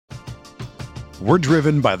We're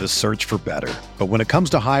driven by the search for better. But when it comes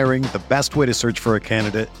to hiring, the best way to search for a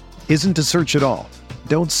candidate isn't to search at all.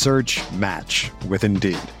 Don't search, match with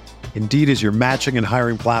Indeed. Indeed is your matching and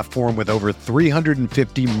hiring platform with over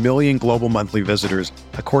 350 million global monthly visitors,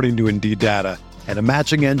 according to Indeed data, and a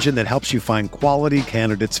matching engine that helps you find quality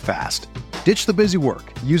candidates fast. Ditch the busy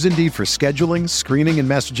work. Use Indeed for scheduling, screening, and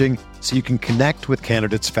messaging so you can connect with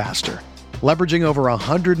candidates faster. Leveraging over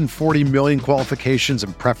 140 million qualifications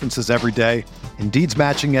and preferences every day, Indeed's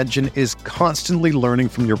matching engine is constantly learning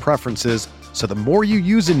from your preferences, so the more you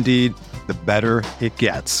use Indeed, the better it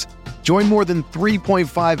gets. Join more than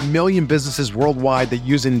 3.5 million businesses worldwide that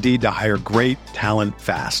use Indeed to hire great talent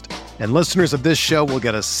fast. And listeners of this show will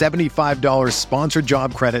get a $75 sponsored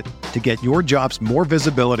job credit to get your jobs more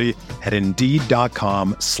visibility at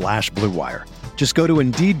Indeed.com/Blue Wire. Just go to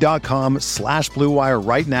Indeed.com/Blue Wire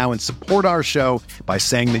right now and support our show by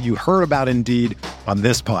saying that you heard about Indeed on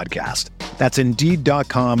this podcast. That's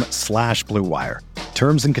Indeed.com/Blue Wire.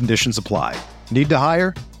 Terms and conditions apply. Need to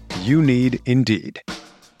hire? You need Indeed.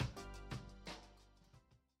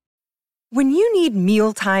 When you need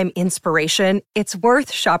mealtime inspiration, it's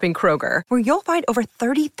worth shopping Kroger, where you'll find over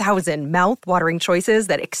 30,000 mouth-watering choices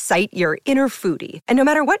that excite your inner foodie. And no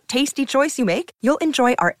matter what tasty choice you make, you'll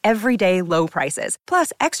enjoy our everyday low prices,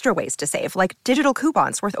 plus extra ways to save, like digital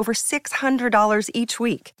coupons worth over $600 each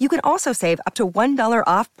week. You can also save up to $1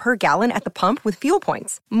 off per gallon at the pump with fuel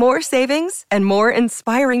points. More savings and more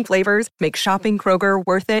inspiring flavors make shopping Kroger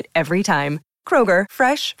worth it every time. Kroger,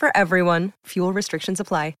 fresh for everyone. Fuel restrictions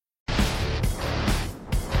apply.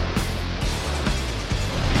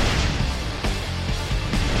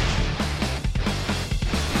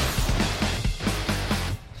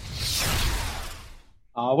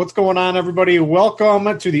 What's going on, everybody?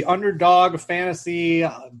 Welcome to the Underdog Fantasy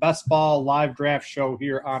Best Ball Live Draft Show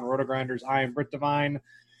here on RotoGrinders. I am Britt Devine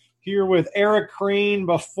here with Eric Crane.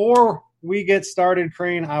 Before we get started,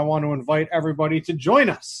 Crane, I want to invite everybody to join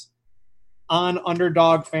us on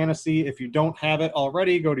Underdog Fantasy. If you don't have it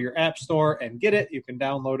already, go to your app store and get it. You can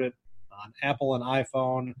download it on Apple and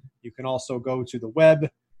iPhone. You can also go to the web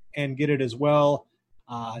and get it as well.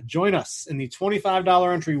 Join us in the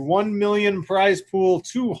 $25 entry, $1 million prize pool,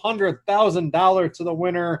 $200,000 to the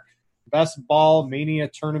winner, Best Ball Mania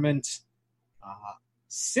tournament.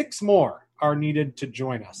 6 more are needed to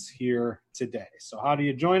join us here today. So how do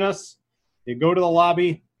you join us? You go to the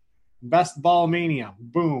lobby, Best Ball Mania,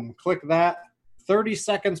 boom, click that. 30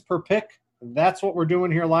 seconds per pick. That's what we're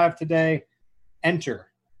doing here live today.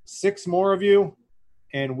 Enter 6 more of you,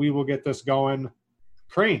 and we will get this going.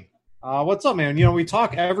 Crane. What's up, man? You know, we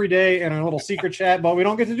talk every day in a little secret chat, but we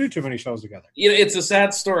don't get to do too many shows together. You know, it's a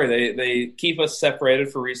sad story. They keep us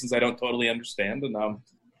separated for reasons I don't totally understand, and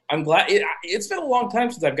I'm glad. It's been a long time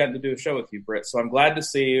since I've gotten to do a show with you, Britt, so I'm glad to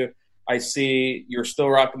see you. I see you're still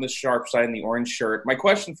rocking the sharp side and the orange shirt. My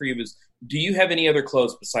question for you is, do you have any other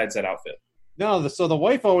clothes besides that outfit? No, so the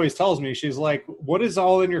wife always tells me, she's like, what is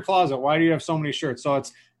all in your closet? Why do you have so many shirts? So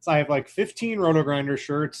I have like 15 RotoGrinder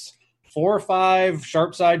shirts, 4 or 5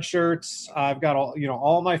 sharp side shirts. I've got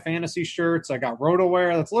all my fantasy shirts. I got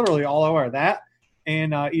RotoWear. That's literally all I wear. That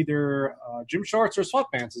and either gym shorts or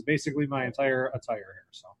sweatpants is basically my entire attire here.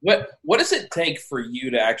 So what does it take for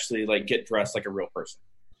you to actually like get dressed like a real person?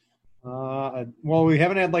 Well, we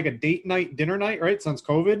haven't had like a date night, dinner night, right? Since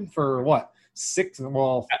COVID for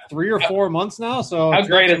 3 or 4 months now. So how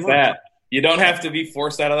great is that? You don't have to be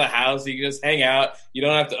forced out of the house. You can just hang out. You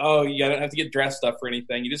don't have to. You don't have to get dressed up for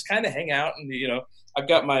anything. You just kind of hang out, and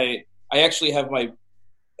I actually have my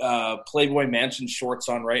Playboy Mansion shorts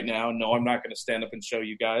on right now. No, I'm not going to stand up and show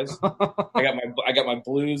you guys. I got my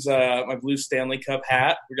Blues Stanley Cup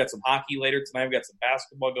hat. We got some hockey later tonight. We got some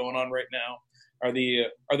basketball going on right now. Are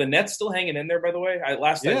the Nets still hanging in there? By the way,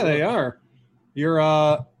 they are.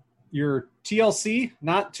 Your TLC,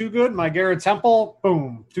 not too good. My Garrett Temple,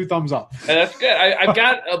 boom, 2 thumbs up. That's good. I've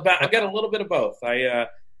got a little bit of both.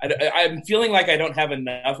 I'm feeling like I don't have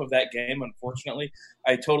enough of that game, unfortunately.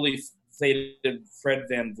 I totally faded Fred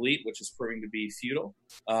VanVleet, which is proving to be futile.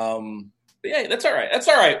 But yeah, that's all right. That's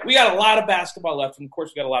all right. We got a lot of basketball left, and of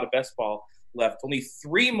course, we got a lot of best ball left. Only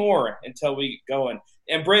 3 more until we go in.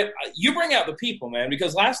 And Britt, you bring out the people, man,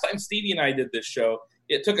 because last time Stevie and I did this show,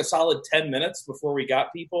 it took a solid 10 minutes before we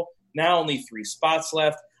got people. Now only 3 spots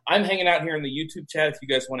left. I'm hanging out here in the YouTube chat if you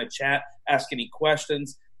guys want to chat, ask any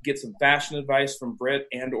questions, get some fashion advice from Britt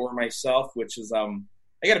and or myself, which is, I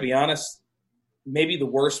got to be honest, maybe the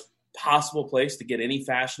worst possible place to get any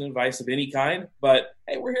fashion advice of any kind. But,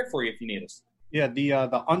 hey, we're here for you if you need us. Yeah, the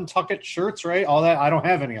Untuck It shirts, right? All that. I don't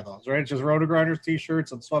have any of those, right? It's just RotoGrinders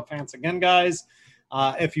T-shirts and sweatpants again, guys.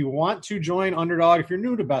 If you want to join Underdog, if you're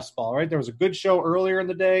new to best ball, right, there was a good show earlier in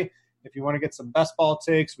the day. If you want to get some best ball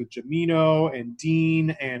takes with Jamino and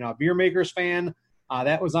Dean and Beer Makers Fan,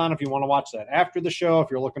 that was on. If you want to watch that after the show, if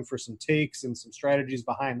you're looking for some takes and some strategies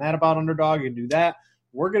behind that about Underdog, you can do that.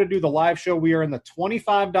 We're going to do the live show. We are in the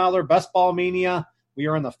 $25 Best Ball Mania. We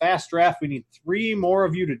are in the fast draft. We need 3 more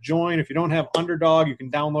of you to join. If you don't have Underdog, you can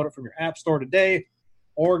download it from your app store today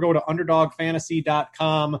or go to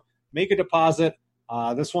underdogfantasy.com, make a deposit.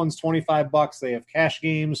 This one's $25. They have cash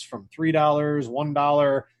games from $3,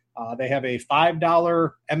 $1. They have a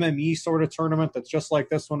 $5 MME sort of tournament that's just like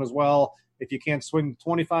this one as well. If you can't swing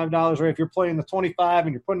 $25, right? If you're playing the 25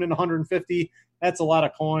 and you're putting in 150, that's a lot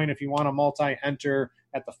of coin. If you want to multi-enter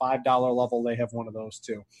at the $5 level, they have one of those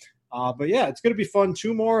too. But yeah, it's going to be fun.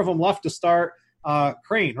 2 more of them left to start.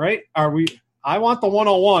 Crane, right? I want the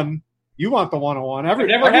 101. You want the 101.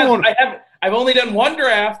 I've only done one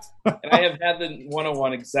draft, and I have had the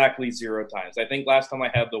 101 exactly 0 times. I think last time I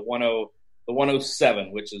had the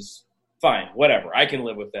 107, which is fine. Whatever. I can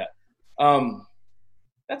live with that.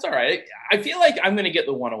 That's all right. I feel like I'm going to get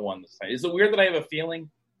the 101 this time. Is it weird that I have a feeling?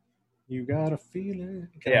 You got a feeling.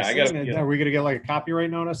 I got a feeling. Are we going to get like a copyright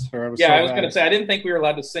notice? I was going to say, I didn't think we were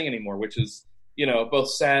allowed to sing anymore, which is,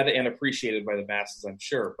 both sad and appreciated by the masses, I'm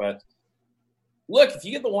sure. But look, if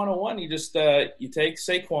you get the 101, you just you take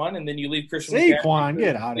Saquon and then you leave Christian McCaffrey. Saquon,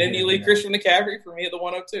 get out of here. Then you leave Christian McCaffrey for me at the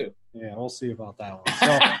 102. Yeah, we'll see about that one.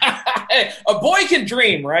 So, hey, a boy can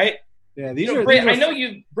dream, right? Yeah, Britt, I know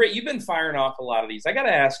you've been firing off a lot of these. I got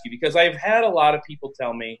to ask you, because I've had a lot of people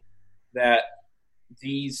tell me that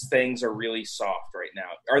these things are really soft right now.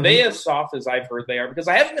 Are they as soft as I've heard they are? Because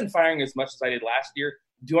I haven't been firing as much as I did last year.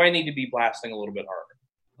 Do I need to be blasting a little bit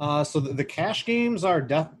harder? So the cash games are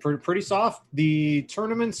pretty soft. The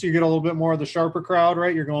tournaments, you get a little bit more of the sharper crowd,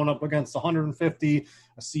 right? You're going up against 150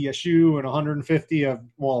 a CSU and 150 of,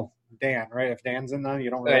 Dan, right? If Dan's in there, you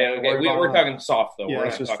don't really we're talking soft, though. Yeah,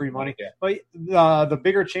 it's just free money. But the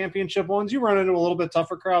bigger championship ones, you run into a little bit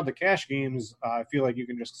tougher crowd. The cash games, I feel like you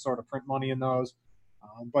can just sort of print money in those.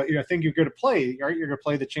 But I think you're going to play, right? You're going to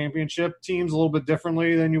play the championship teams a little bit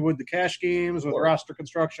differently than you would the cash games with roster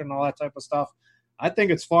construction and all that type of stuff. I think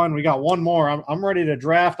it's fun. We got one more. I'm ready to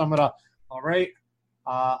draft. All right.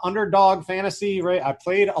 Underdog Fantasy, right? I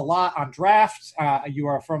played a lot on drafts. You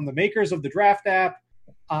are from the makers of the draft app.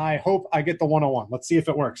 I hope I get the 101. Let's see if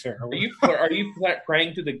it works here. Are you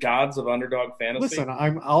praying to the gods of Underdog Fantasy? Listen,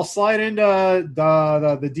 I'll slide into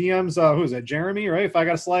the DMs. Who is it? Jeremy, right? If I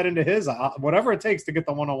got to slide into his, whatever it takes to get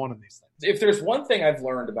the 101 in these things. If there's one thing I've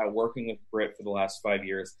learned about working with Britt for the last 5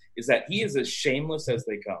 years, is that he is as shameless as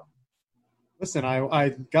they come. Listen,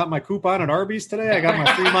 I got my coupon at Arby's today. I got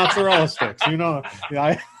my free mozzarella sticks.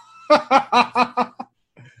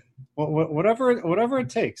 Whatever it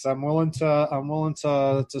takes, I'm willing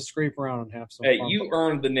to scrape around and have some. Hey, fun. You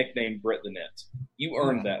earned the nickname Britt the Net. You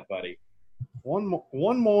earned that, buddy.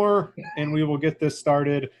 One more, and we will get this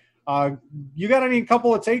started. You got any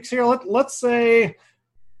couple of takes here? Let's say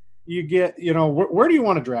you get, where do you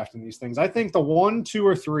want to draft in these things? I think the 1, 2,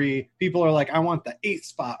 or 3 people are like, I want the 8th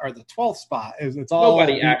spot or the 12th spot. It's all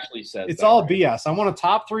nobody actually says it's that, all right? BS. I want a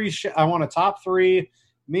top 3. I want a top 3,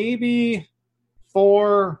 maybe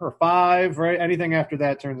 4 or 5. Right? Anything after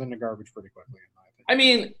that turns into garbage pretty quickly. In my opinion. I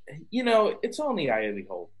mean, it's on the eye of the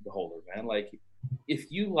beholder, man. Like,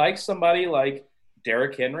 if you like somebody like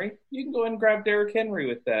Derrick Henry, you can go and grab Derrick Henry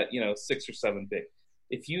with that, 6 or 7 pick.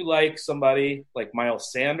 If you like somebody like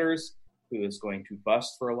Miles Sanders, who is going to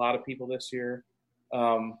bust for a lot of people this year,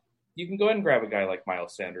 you can go ahead and grab a guy like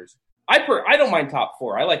Miles Sanders. I don't mind top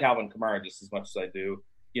 4. I like Alvin Kamara just as much as I do,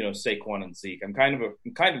 Saquon and Zeke. I'm kind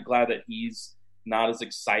of glad that he's not as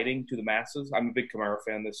exciting to the masses. I'm a big Kamara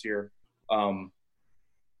fan this year.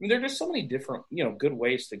 There are just so many different, good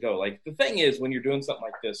ways to go. Like, the thing is, when you're doing something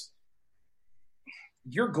like this,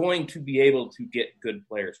 you're going to be able to get good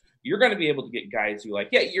players. You're going to be able to get guys you like.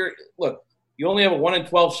 Yeah, you only have a 1 in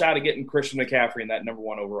 12 shot of getting Christian McCaffrey in that number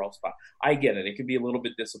 1 overall spot. I get it. It could be a little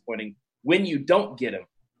bit disappointing when you don't get him.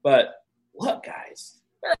 But look, guys,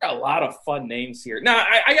 there are a lot of fun names here. Now,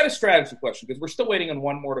 I got a strategy question because we're still waiting on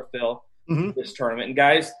one more to fill this tournament. And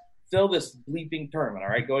guys, fill this bleeping tournament. All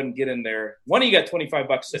right, go ahead and get in there. One of you got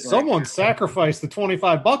 $25 sitting. Someone sacrificed the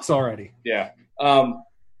 $25 already. Yeah.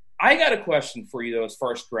 I got a question for you, though, as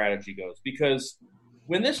far as strategy goes, because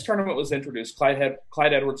when this tournament was introduced, Clyde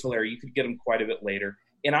Edwards-Helaire, you could get him quite a bit later.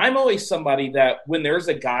 And I'm always somebody that when there's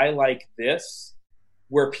a guy like this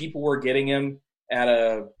where people were getting him at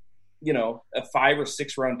a 5 or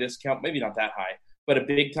 6 round discount, maybe not that high, but a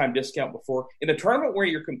big time discount before, in a tournament where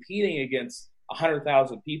you're competing against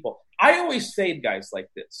 100,000 people, I always fade guys like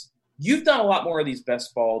this. You've done a lot more of these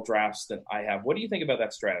best ball drafts than I have. What do you think about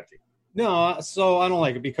that strategy? No, so I don't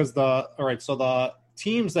like it because the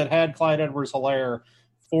teams that had Clyde Edwards-Helaire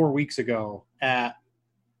 4 weeks ago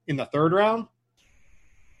in the third round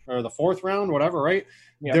or the fourth round, whatever, right?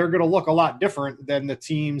 Yeah. They're going to look a lot different than the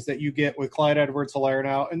teams that you get with Clyde Edwards-Helaire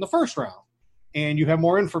now in the first round. And you have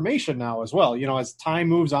more information now as well. As time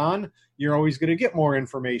moves on, you're always going to get more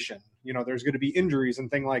information. There's going to be injuries and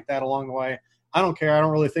things like that along the way. I don't care. I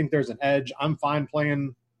don't really think there's an edge. I'm fine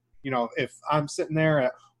playing, if I'm sitting there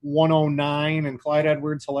at 109 and Clyde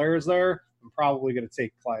Edwards-Helaire is there, I'm probably going to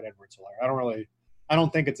take Clyde Edwards-Helaire. I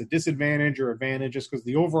don't think it's a disadvantage or advantage just because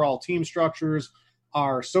the overall team structures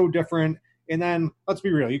are so different. And then let's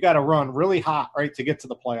be real, you got to run really hot, right, to get to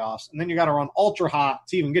the playoffs. And then you got to run ultra hot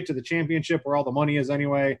to even get to the championship where all the money is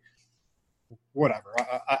anyway. Whatever.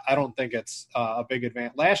 I don't think it's a big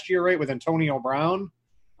advantage. Last year, right, with Antonio Brown,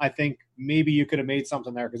 I think maybe you could have made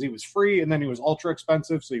something there because he was free and then he was ultra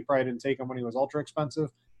expensive. So you probably didn't take him when he was ultra expensive.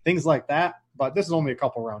 Things like that. But this is only a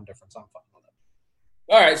couple round difference. I'm fine with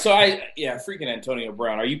it. All right. So freaking Antonio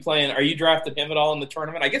Brown. Are you drafting him at all in the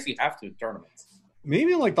tournament? I guess you have to in tournaments.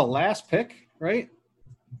 Maybe like the last pick, right?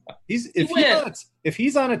 If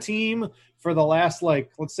he's on a team for the last,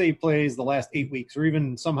 let's say he plays the last 8 weeks or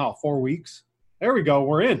even somehow 4 weeks. There we go.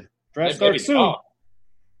 We're in. Draft starts soon.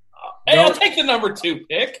 Hey, I'll take the number 2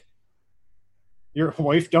 pick. Your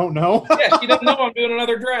wife don't know? Yeah, she doesn't know I'm doing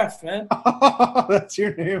another draft, man. That's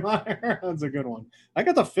your name on her. That's a good one. I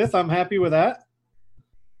got the 5th. I'm happy with that.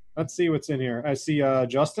 Let's see what's in here. I see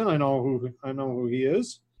Justin. I know who he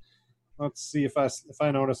is. Let's see if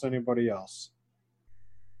I notice anybody else.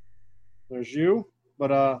 There's you.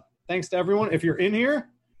 But thanks to everyone. If you're in here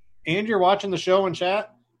and you're watching the show and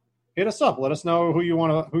chat, hit us up. Let us know who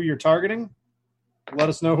you're targeting. Let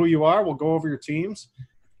us know who you are. We'll go over your teams.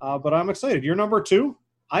 But I'm excited. You're number 2.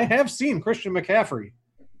 I have seen Christian McCaffrey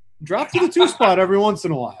drop to the 2 spot every once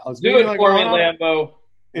in a while. It's do it like for me, Lambo.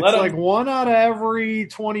 It's like 1 out of every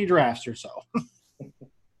 20 drafts or so.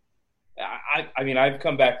 I've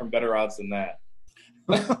come back from better odds than that.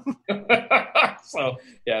 So,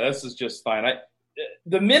 yeah, this is just fine.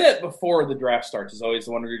 The minute before the draft starts is always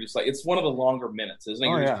the one where you're just like, it's one of the longer minutes, isn't it?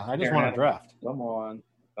 Oh, yeah. I just want to draft. Come on.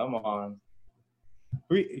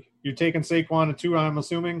 You're taking Saquon at 2, I'm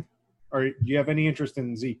assuming? Or do you have any interest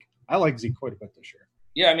in Zeke? I like Zeke quite a bit this year.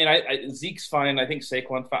 Yeah, Zeke's fine. I think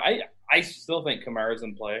Saquon's fine. I still think Kamara's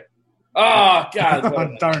in play. Oh,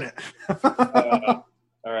 God. Darn it.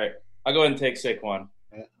 All right. I'll go ahead and take Saquon.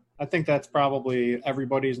 I think that's probably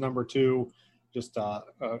everybody's number 2. Just a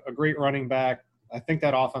great running back. I think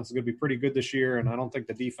that offense is going to be pretty good this year, and I don't think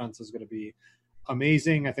the defense is going to be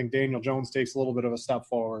amazing. I think Daniel Jones takes a little bit of a step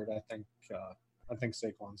forward. I think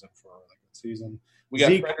Saquon's in for a really good season. We got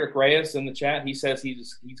Zeke, Frederick Reyes in the chat. He says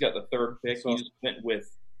he's got the 3rd pick. So, he's went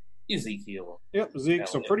with Ezekiel. Yep, Zeke.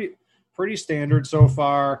 So pretty standard so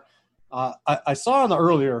far. I saw on the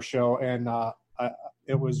earlier show, and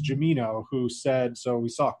it was Jamino who said, so we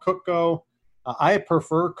saw Cook go. I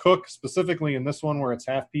prefer Cook specifically in this one where it's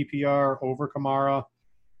half PPR over Kamara.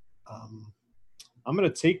 I'm going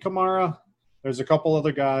to take Kamara. There's a couple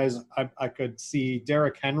other guys. I could see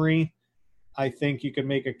Derrick Henry. I think you could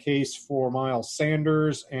make a case for Miles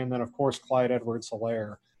Sanders and then, of course, Clyde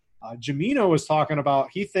Edwards-Helaire. Jamino was talking about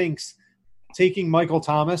he thinks taking Michael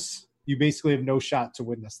Thomas, you basically have no shot to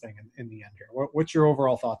win this thing in the end here. What's your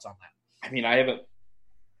overall thoughts on that?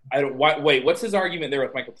 Wait, what's his argument there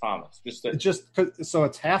with Michael Thomas? So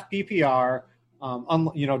it's half PPR.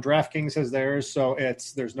 DraftKings has theirs, so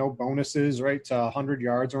there's no bonuses, right, to 100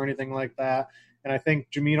 yards or anything like that. And I think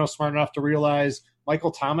Jamino's smart enough to realize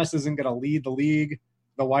Michael Thomas isn't going to lead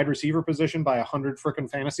the wide receiver position by 100 freaking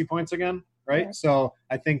fantasy points again, right? Yeah. So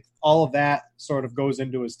I think all of that sort of goes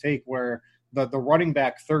into his take where the running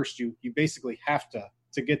back thirst, you basically have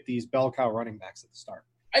to get these bell cow running backs at the start.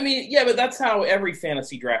 But that's how every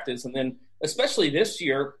fantasy draft is. And then especially this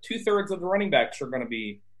year, 2/3 of the running backs are going to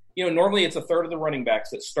be, normally it's 1/3 of the running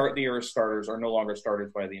backs that start the year as starters are no longer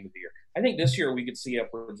starters by the end of the year. I think this year we could see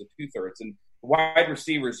upwards of 2/3. And wide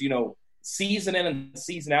receivers, season in and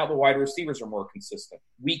season out, the wide receivers are more consistent.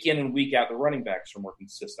 Week in and week out, the running backs are more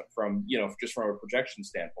consistent from, just from a projection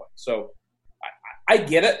standpoint. So I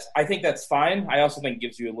get it. I think that's fine. I also think it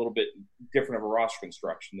gives you a little bit different of a roster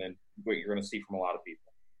construction than what you're going to see from a lot of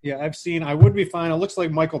people. Yeah, I would be fine. It looks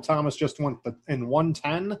like Michael Thomas just went in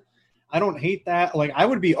 110. I don't hate that. I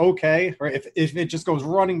would be okay, right? If it just goes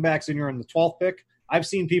running backs and you're in the 12th pick. I've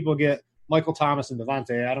seen people get Michael Thomas and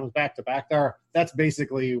Devontae Adams back-to-back there. That's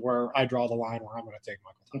basically where I draw the line where I'm going to take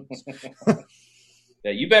Michael Thomas.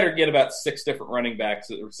 that you better get about 6 different running backs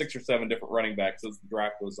or 6 or 7 different running backs as the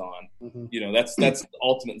draft goes on. Mm-hmm. That's the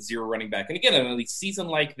ultimate zero running back. And again, in a season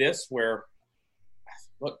like this where,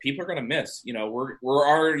 look, people are going to miss. We're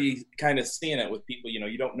already kind of seeing it with people.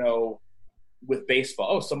 You don't know with baseball.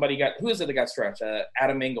 Oh, who is it that got scratched?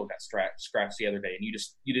 Adam Engel got scratched the other day, and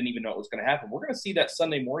you didn't even know it was going to happen. We're going to see that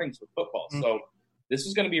Sunday mornings with football. Mm-hmm. So this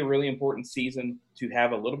is going to be a really important season to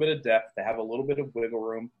have a little bit of depth, to have a little bit of wiggle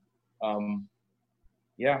room. And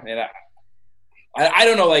I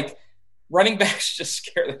don't know, like running backs just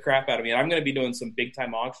scare the crap out of me. And I'm going to be doing some big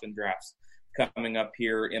time auction drafts coming up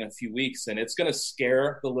here in a few weeks, and it's going to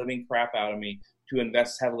scare the living crap out of me to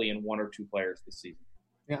invest heavily in 1 or 2 players this season.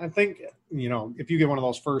 Yeah, I think, if you get one of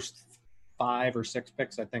those first 5 or 6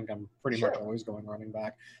 picks, I think I'm pretty much always going running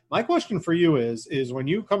back. My question for you is when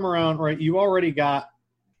you come around, right, you already got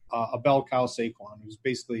a bell cow Saquon, who's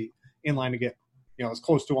basically in line to get, as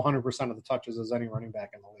close to 100% of the touches as any running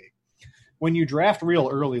back in the league. When you draft real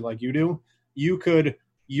early like you do, you're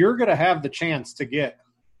going to have the chance to get,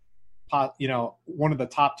 one of the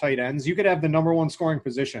top tight ends. You could have the number 1 scoring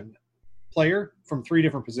position player from 3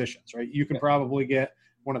 different positions, right? You can probably get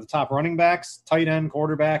one of the top running backs, tight end,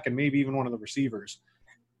 quarterback, and maybe even one of the receivers.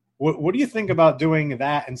 What do you think about doing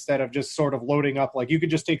that instead of just sort of loading up? Like you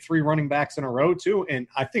could just take 3 running backs in a row too, and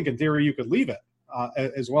I think in theory you could leave it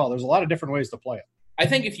as well. There's a lot of different ways to play it. I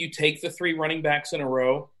think if you take the 3 running backs in a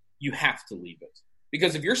row, you have to leave it,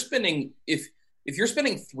 because if you're spending if you're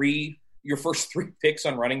spending your first 3 picks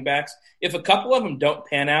on running backs, if a couple of them don't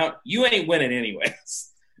pan out, you ain't winning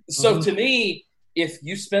anyways. So to me, if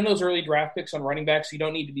you spend those early draft picks on running backs, you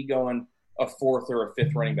don't need to be going a 4th or a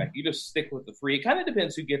 5th running back. You just stick with the 3. It kind of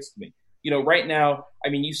depends who gets to me. Right now, I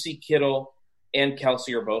mean, you see Kittle and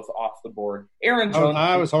Kelsey are both off the board. Aaron Jones.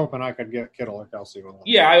 I was hoping I could get Kittle or Kelsey with one.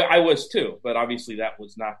 Yeah, I was too, but obviously that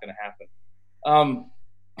was not going to happen.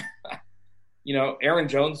 Aaron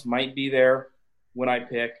Jones might be there when I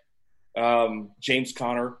pick. James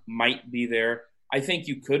Conner might be there. I think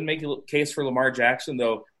you could make a case for Lamar Jackson,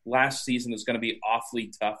 though last season is going to be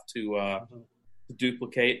awfully tough to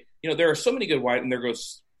duplicate. There are so many good wide, and there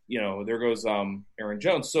goes Aaron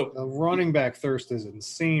Jones. So the running back thirst is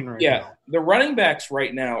insane right now. Yeah, the running backs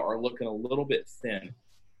right now are looking a little bit thin.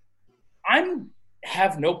 I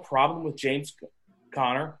have no problem with James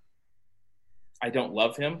Conner. I don't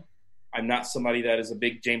love him. I'm not somebody that is a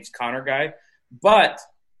big James Conner guy, but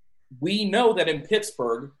we know that in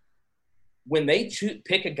Pittsburgh, when they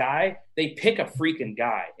pick a guy, they pick a freaking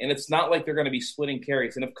guy. And it's not like they're going to be splitting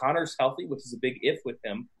carries. And if Connor's healthy, which is a big if with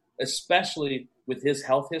him, especially with his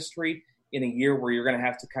health history in a year where you're going to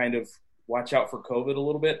have to kind of watch out for COVID a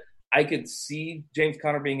little bit, I could see James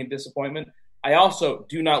Conner being a disappointment. I also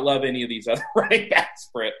do not love any of these other running backs,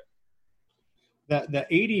 Britt. The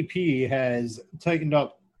ADP has tightened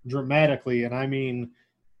up dramatically, and I mean,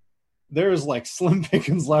 there's like slim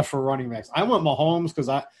pickings left for running backs. I went Mahomes because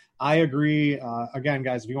I agree. Again,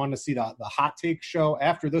 guys, if you want to see the hot take show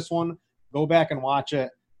after this one, go back and watch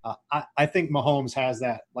it. I think Mahomes has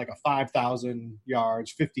that like a 5,000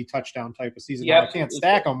 yards, 50 touchdown type of season. Yep. I can't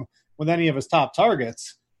stack him with any of his top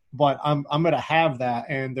targets, but I'm going to have that.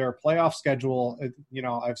 And their playoff schedule,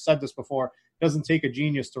 I've said this before, doesn't take a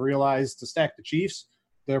genius to realize to stack the Chiefs.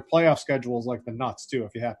 Their playoff schedule is like the nuts too,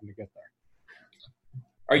 if you happen to get there.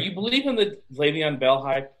 Are you believing the Le'Veon Bell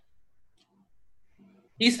hype?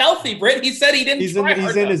 He's healthy, Britt. He said he didn't. He's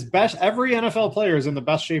in his best. Every NFL player is in the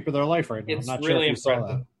best shape of their life right now. It's I'm not really sure if you saw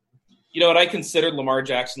impressive. that. You know what? I considered Lamar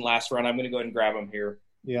Jackson last round. I'm going to go ahead and grab him here.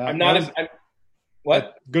 Yeah, I'm not.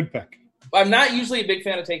 What? Good pick. I'm not usually a big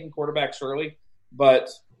fan of taking quarterbacks early, but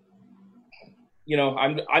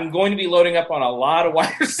I'm going to be loading up on a lot of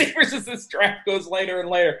wide receivers as this draft goes later and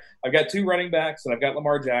later. I've got 2 running backs, and I've got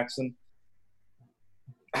Lamar Jackson.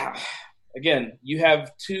 Again, you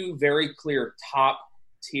have 2 very clear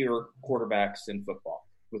top-tier quarterbacks in football.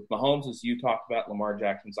 With Mahomes, as you talked about, Lamar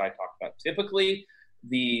Jackson, as I talked about. Typically,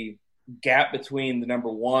 the gap between the number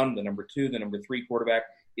 1, the number 2, the number 3 quarterback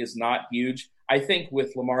is not huge. I think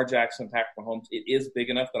with Lamar Jackson and Patrick Mahomes, it is big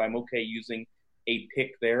enough that I'm okay using a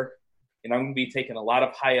pick there. And I'm going to be taking a lot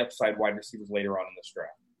of high upside wide receivers later on in this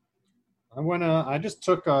draft. I just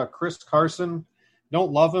took Chris Carson.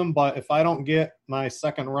 Don't love him, but if I don't get my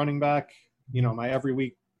second running back, my every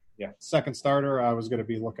week second starter, I was going to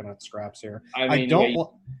be looking at scraps here. I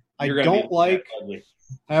don't like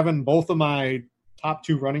having both of my top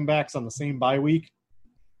 2 running backs on the same bye week.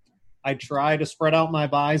 I try to spread out my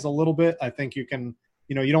buys a little bit. I think you can,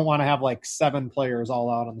 you don't want to have like 7 players all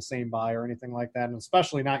out on the same bye or anything like that, and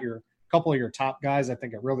especially not your couple of your top guys, I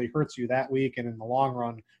think it really hurts you that week, and in the long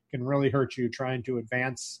run can really hurt you trying to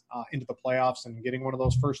advance into the playoffs and getting one of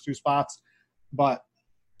those first 2 spots. But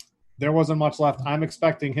there wasn't much left. I'm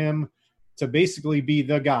expecting him to basically be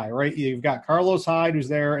the guy, right? You've got Carlos Hyde, who's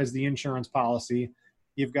there as the insurance policy.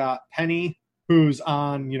 You've got Penny, who's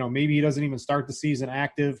on, maybe he doesn't even start the season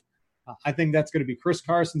active. I think that's going to be Chris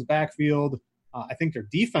Carson's backfield. I think their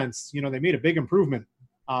defense, they made a big improvement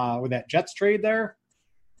with that Jets trade there.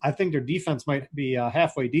 I think their defense might be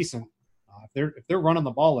halfway decent. If they're running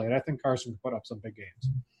the ball late, I think Carson can put up some big games.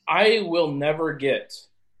 I will never get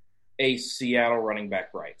a Seattle running back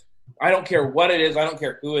right. I don't care what it is. I don't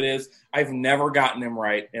care who it is. I've never gotten him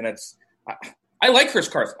right, and I like Chris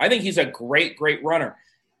Carson. I think he's a great, great runner.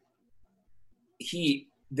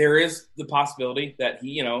 There is the possibility that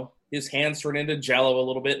his hands turn into jello a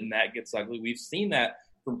little bit, and that gets ugly. We've seen that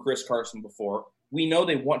from Chris Carson before. We know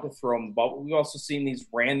they want to throw him the ball, but we've also seen these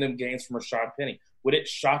random games from Rashad Penny. Would it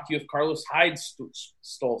shock you if Carlos Hyde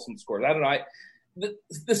stole some scores? I don't know.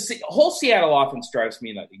 The whole Seattle offense drives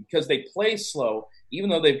me nuts because they play slow, even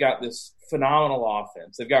though they've got this phenomenal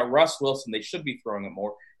offense. They've got Russ Wilson. They should be throwing it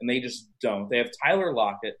more, and they just don't. They have Tyler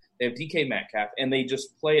Lockett. They have DK Metcalf, and they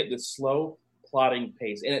just play at this slow, plodding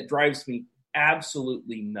pace, and it drives me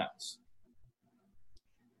absolutely nuts.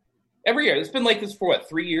 Every year. It's been like this for,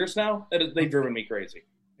 3 years now? They've driven me crazy.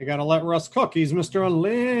 You got to let Russ cook. He's Mr.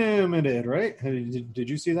 Unlimited, right? Did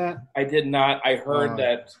you see that? I did not. I heard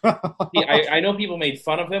that. I know people made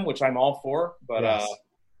fun of him, which I'm all for, but yes.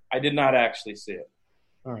 I did not actually see it.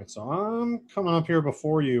 All right, so I'm coming up here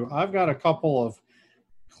before you. I've got a couple of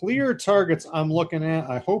clear targets I'm looking at.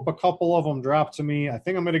 I hope a couple of them drop to me. I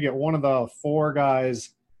think I'm going to get one of the 4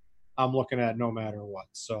 guys I'm looking at no matter what.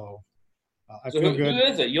 So I feel good. Who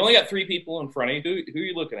is it? You only got 3 people in front of you. Who are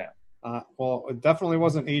you looking at? Well, it definitely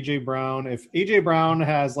wasn't A.J. Brown. If A.J. Brown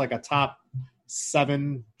has like a top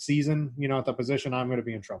 7 season, at the position, I'm going to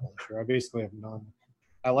be in trouble this year. I basically have none.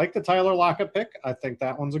 I like the Tyler Lockett pick. I think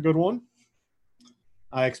that one's a good one.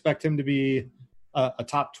 I expect him to be a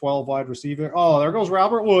top 12 wide receiver. Oh, there goes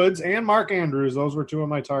Robert Woods and Mark Andrews. Those were 2 of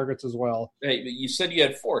my targets as well. Hey, you said you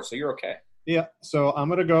had 4, so you're okay. Yeah, so I'm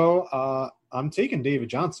going to go I'm taking David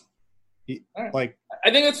Johnson. Right.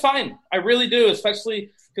 I think that's fine. I really do,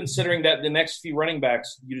 especially considering that the next few running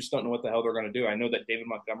backs, you just don't know what the hell they're going to do. I know that David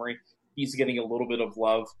Montgomery, he's getting a little bit of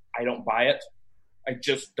love. I don't buy it. I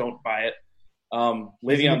just don't buy it.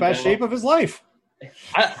 He's in the best shape of his life.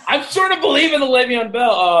 I'm sort of believing the Le'Veon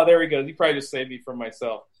Bell. Oh, there he goes. He probably just saved me from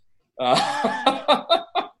myself.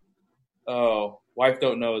 Wife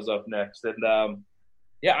Don't Know is up next. And,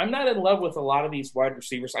 yeah, I'm not in love with a lot of these wide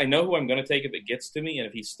receivers. I know who I'm going to take if it gets to me and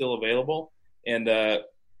if he's still available. And it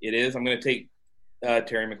is. I'm going to take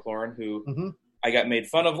Terry McLaurin, who I got made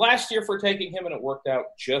fun of last year for taking him, and it worked out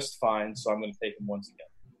just fine. So I'm going to take him once again.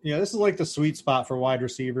 Yeah, this is like the sweet spot for wide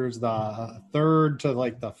receivers, the 3rd to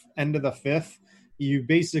like the end of the 5th. You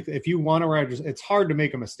basically, if you want to it's hard to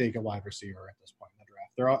make a mistake at wide receiver at this point in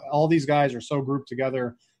the draft. All these guys are so grouped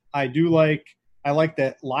together. I like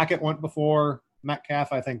that Lockett went before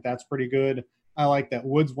Metcalf. I think that's pretty good. I like that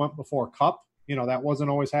Woods went before Kupp. That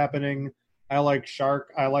wasn't always happening. I like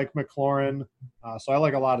Shark. I like McLaurin. So I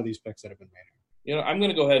like a lot of these picks that have been made. I'm going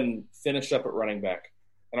to go ahead and finish up at running back.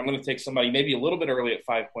 And I'm going to take somebody maybe a little bit early at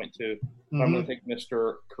 5.2. But I'm going to take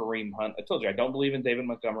Mr. Kareem Hunt. I told you, I don't believe in David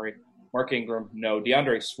Montgomery. Mark Ingram, no.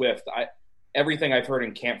 DeAndre Swift. Everything I've heard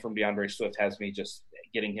in camp from DeAndre Swift has me just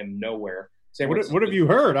getting him nowhere. What have you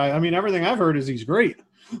heard? I mean, everything I've heard is he's great.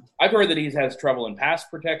 I've heard that he has trouble in pass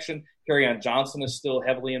protection. Kerryon Johnson is still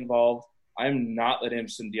heavily involved. I'm not that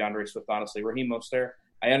interested in DeAndre Swift, honestly. Raheem Mostert,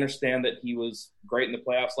 I understand that he was great in the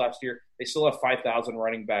playoffs last year. They still have 5,000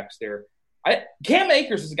 running backs there. Cam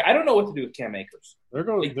Akers is a guy. I don't know what to do with Cam Akers. There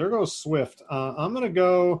goes Swift. I'm going to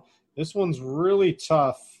go – this one's really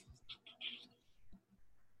tough.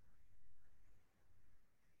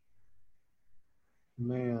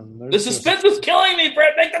 Man, the suspense is killing me,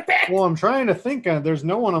 Brett. Make the pick. Well, I'm trying to think. There's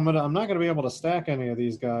no one. I'm not going to be able to stack any of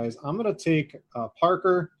these guys. I'm going to take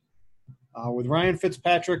Parker with Ryan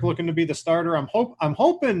Fitzpatrick looking to be the starter. I'm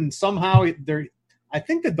hoping somehow I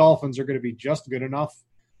think the Dolphins are going to be just good enough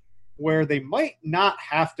where they might not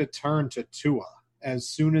have to turn to Tua as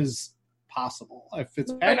soon as possible. If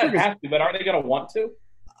Fitzpatrick have to, but are they going to want to?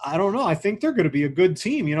 I don't know. I think they're going to be a good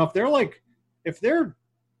team. If they're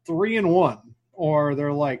 3-1. Or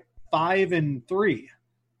they're like 5-3.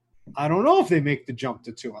 I don't know if they make the jump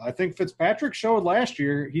to Tua. I think Fitzpatrick showed last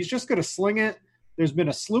year he's just going to sling it. There's been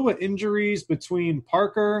a slew of injuries between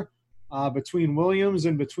Parker, between Williams,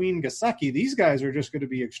 and between Gesicki. These guys are just going to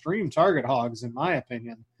be extreme target hogs, in my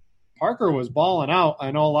opinion. Parker was balling out. I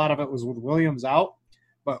know a lot of it was with Williams out,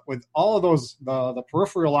 but with all of those the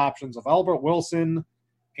peripheral options of Albert Wilson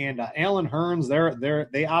and Alan Hearns,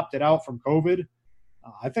 they opted out from COVID.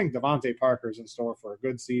 I think Devontae Parker's in store for a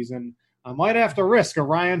good season. I might have to risk a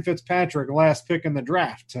Ryan Fitzpatrick last pick in the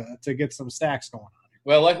draft to get some stacks going on.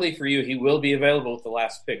 Well, luckily for you, he will be available with the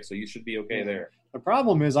last pick, so you should be okay there. The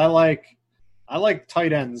problem is I like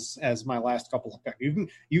tight ends as my last couple of picks.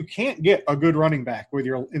 You can't get a good running back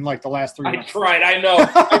in like the last 3 months. I tried. I know.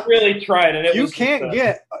 I really tried. And you can't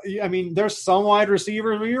get – I mean, there's some wide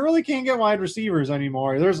receivers, but you really can't get wide receivers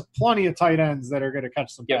anymore. There's plenty of tight ends that are going to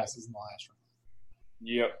catch some passes in the last round.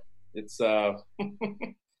 Yep. It's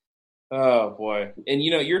oh, boy. And,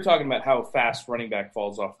 you're talking about how fast running back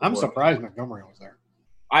falls off the board. I'm surprised Montgomery was there.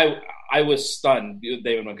 I was stunned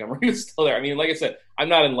David Montgomery was still there. I mean, like I said, I'm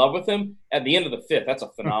not in love with him. At the end of the fifth, that's a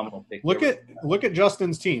phenomenal pick. Look at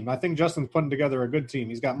Justin's team. I think Justin's putting together a good team.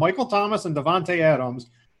 He's got Michael Thomas and Devontae Adams,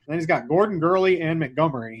 and then he's got Gordon Gurley and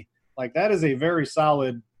Montgomery. Like, that is a very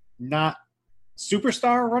solid, not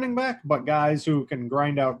superstar running back, but guys who can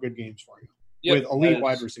grind out good games for you with elite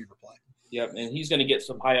wide receiver play. Yep, and he's going to get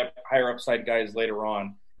some higher upside guys later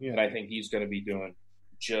on, and I think he's going to be doing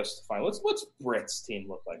just fine. What's Britt's team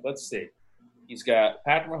look like? Let's see. He's got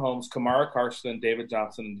Patrick Mahomes, Kamara Carson, David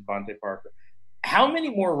Johnson, and Devontae Parker. How many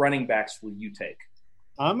more running backs will you take?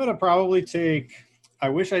 I'm going to probably take – I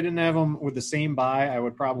wish I didn't have them with the same bye. I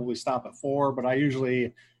would probably stop at 4, but I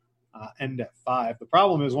usually end at 5. The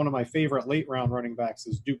problem is one of my favorite late-round running backs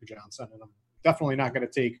is Duke Johnson, and I'm definitely not going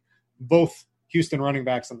to take both Houston running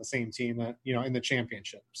backs on the same team in the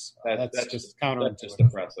championships. That's just counterintuitive. That's just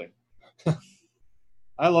depressing.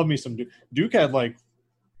 I love me some Duke. Duke had like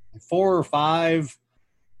 4 or 5,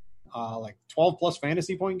 12-plus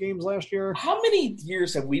fantasy point games last year. How many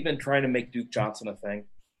years have we been trying to make Duke Johnson a thing?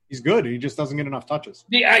 He's good. He just doesn't get enough touches.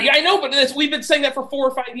 Yeah, I know, but we've been saying that for 4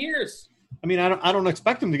 or 5 years. I mean, I don't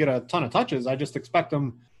expect him to get a ton of touches. I just expect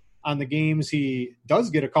him on the games he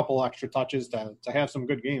does get a couple extra touches to have some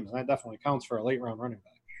good games, and that definitely counts for a late-round running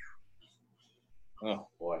back. Oh,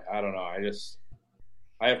 boy. I don't know.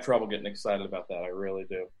 I have trouble getting excited about that. I really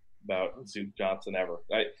do, about Duke Johnson ever.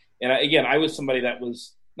 I was somebody that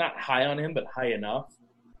was not high on him, but high enough.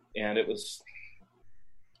 And it was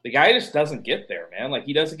 – the guy just doesn't get there, man. Like,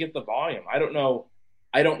 he doesn't get the volume. I don't know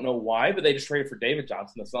why, but they just traded for David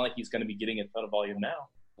Johnson. It's not like he's going to be getting a ton of volume now.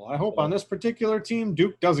 Well, I hope on this particular team,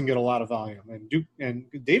 Duke doesn't get a lot of volume. And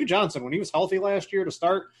David Johnson, when he was healthy last year to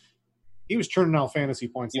start, he was churning out fantasy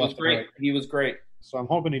points. He was great. Right. He was great. So I'm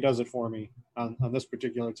hoping he does it for me on this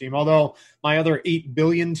particular team. Although my other 8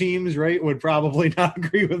 billion teams, right, would probably not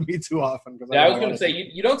agree with me too often. I was going to say,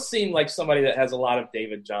 you don't seem like somebody that has a lot of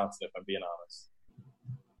David Johnson, if I'm being honest.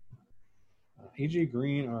 AJ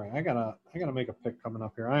Green. All right, I gotta make a pick coming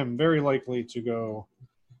up here. I am very likely to go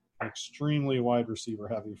extremely wide receiver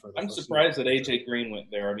heavy for this. I'm surprised that AJ Green went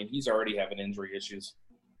there. I mean, he's already having injury issues.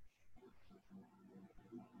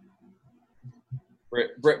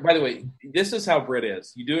 Britt, by the way, this is how Britt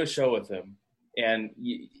is. You do a show with him, and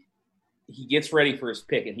he gets ready for his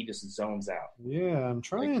pick, and he just zones out. Yeah, I'm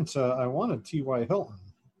trying to – I wanted T.Y. Hilton,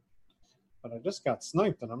 but I just got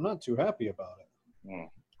sniped, and I'm not too happy about it.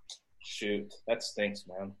 Shoot. That stinks,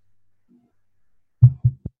 man.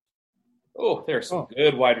 Oh, there's some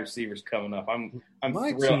good wide receivers coming up. I'm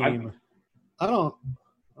my thrilled. Team, I'm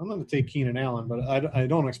going to take Keenan Allen, but I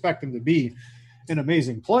don't expect him to be an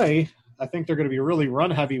amazing play. I think they're going to be really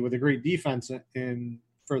run heavy with a great defense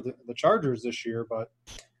for the Chargers this year. But,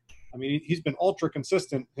 I mean, he's been ultra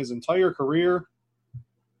consistent his entire career.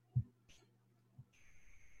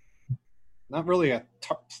 Not really a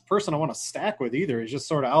person I want to stack with either. He's just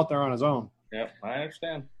sort of out there on his own. Yep, I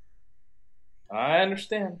understand.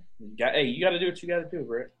 You got to do what you got to do,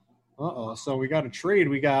 Britt. So we got a trade.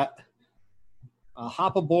 We got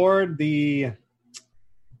hop aboard the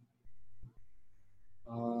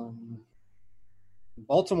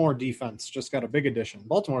Baltimore defense. Just got a big addition.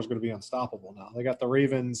 Baltimore's going to be unstoppable now. They got the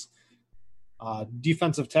Ravens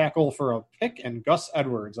defensive tackle for a pick and Gus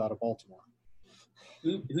Edwards out of Baltimore.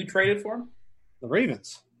 Who traded for him? The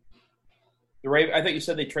Ravens. I thought you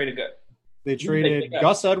said they traded good. They traded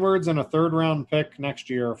Gus Edwards and a third-round pick next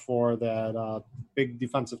year for that big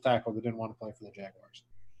defensive tackle that didn't want to play for the Jaguars.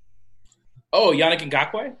 Oh, Yannick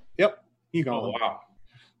Ngakoue? Yep, he gone. Oh, wow.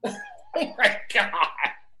 Oh, my God.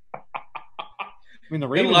 I mean, the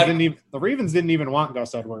Ravens didn't even want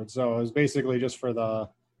Gus Edwards, so it was basically just for the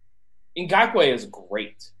 – Ngakoue is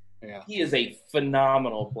great. Yeah. He is a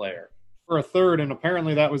phenomenal player. For a third, and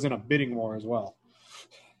apparently that was in a bidding war as well.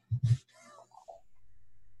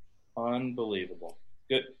 Unbelievable.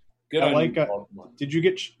 Good I on like. you, Baltimore. Did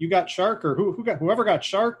you got Shark or whoever got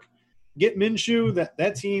Shark? Get Minshew.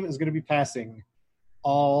 That team is going to be passing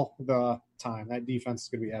all the time. That defense is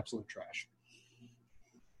going to be absolute trash.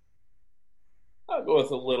 I'll go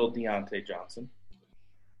with a little Deontay Johnson.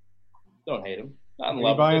 Don't hate him. Not in Are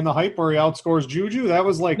love you buying with the hype where he outscores Juju? That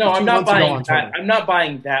was like No, 2 I'm not months ago buying on that. Twitter. I'm not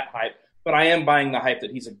buying that hype, but I am buying the hype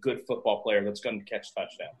that he's a good football player that's going to catch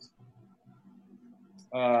touchdowns.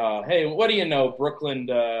 Hey, what do you know? Brooklyn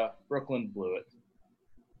blew it.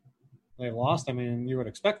 They lost. I mean, you would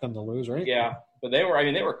expect them to lose, right? Yeah, but they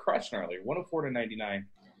were crushing earlier. 104-99.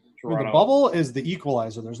 The bubble is the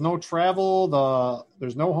equalizer. There's no travel.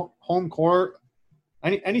 There's no home court.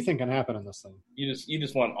 Anything can happen in this thing. You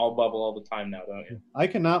just want all bubble all the time now, don't you? I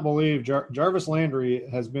cannot believe Jarvis Landry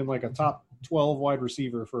has been like a top 12 wide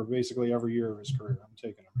receiver for basically every year of his career. I'm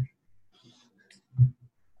taking him.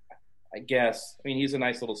 I guess. I mean, he's a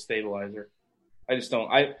nice little stabilizer. I just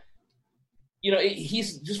don't.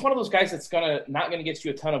 He's just one of those guys that's not gonna get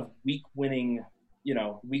you a ton of week winning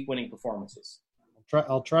performances.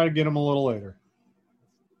 I'll try to get him a little later.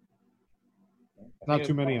 Not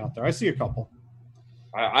too many out there. I see a couple.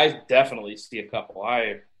 I definitely see a couple.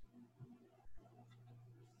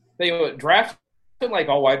 Drafting like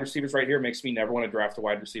all wide receivers right here makes me never want to draft a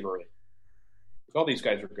wide receiver early. All these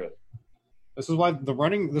guys are good. This is why the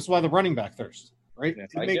running back thirst, right? Yes,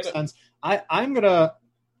 it makes sense.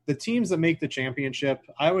 The teams that make the championship,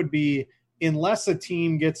 I would be, unless a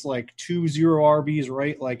team gets like 2-0 RBs,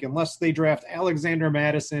 right? Like unless they draft Alexander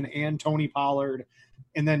Madison and Tony Pollard,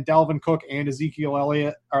 and then Dalvin Cook and Ezekiel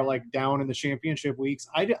Elliott are like down in the championship weeks.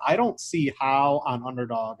 I don't see how on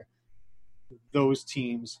Underdog those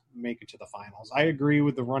teams make it to the finals. I agree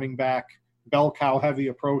with the running back bell cow heavy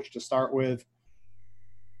approach to start with.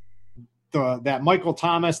 That Michael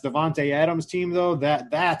Thomas, Devontae Adams team, though,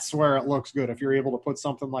 that's where it looks good. If you're able to put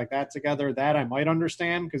something like that together, that I might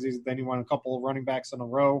understand because then he won a couple of running backs in a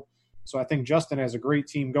row. So I think Justin has a great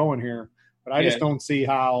team going here, but I just don't see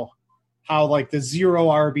how like the 0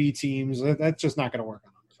 RB teams, that's just not going to work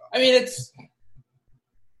on Underdog. I mean, it's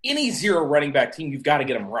any 0 running back team, you've got to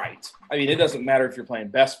get them right. I mean, it doesn't matter if you're playing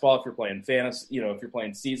best ball, if you're playing fantasy, if you're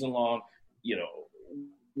playing season long,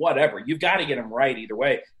 whatever. You've got to get them right either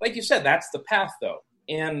way. Like you said, that's the path, though.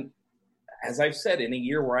 And as I've said, in a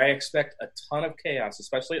year where I expect a ton of chaos,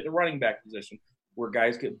 especially at the running back position, where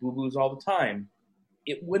guys get boo-boos all the time,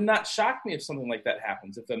 it would not shock me if something like that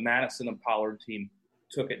happens, if the Madison and Pollard team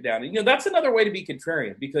took it down. That's another way to be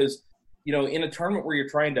contrarian because, in a tournament where you're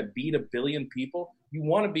trying to beat 1 billion people, you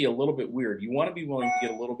want to be a little bit weird. You want to be willing to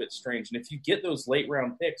get a little bit strange. And if you get those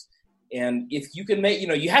late-round picks, and if you can make,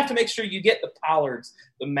 you have to make sure you get the Pollards,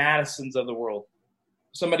 the Madisons of the world.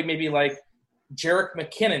 Somebody maybe like Jerick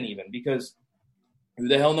McKinnon even, because who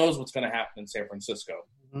the hell knows what's going to happen in San Francisco.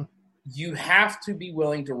 Mm-hmm. You have to be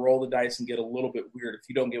willing to roll the dice and get a little bit weird if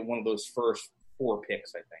you don't get one of those first 4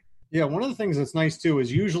 picks, I think. Yeah, one of the things that's nice, too,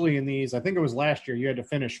 is usually in these, I think it was last year, you had to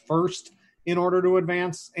finish first in order to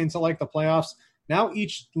advance into, like, the playoffs. Now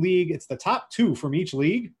each league, it's the top 2 from each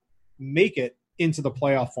league, make it into the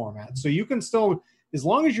playoff format. So you can still, as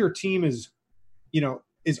long as your team is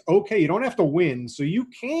okay, you don't have to win. So you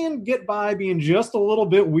can get by being just a little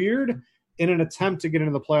bit weird in an attempt to get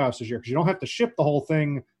into the playoffs this year because you don't have to ship the whole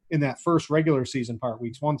thing in that first regular season part,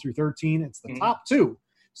 weeks 1 through 13. It's the top 2.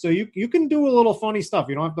 So you can do a little funny stuff.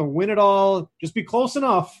 You don't have to win it all. Just be close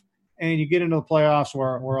enough, and you get into the playoffs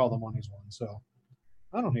where all the money's won. So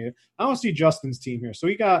I don't hate it. I want to see Justin's team here. So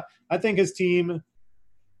I think his team,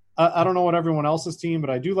 I don't know what everyone else's team, but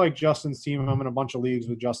I do like Justin's team. I'm in a bunch of leagues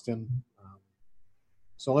with Justin.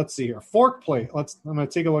 So let's see here. Fork plate. I'm going to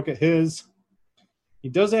take a look at his. He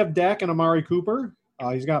does have Dak and Amari Cooper.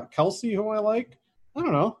 He's got Kelsey, who I like. I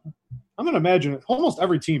don't know. I'm going to imagine almost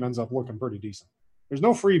every team ends up looking pretty decent. There's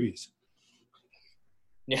no freebies.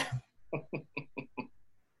 Yeah.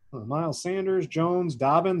 Miles Sanders, Jones,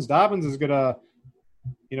 Dobbins. Dobbins is going to,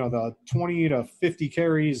 the 20 to 50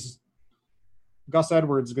 carries Gus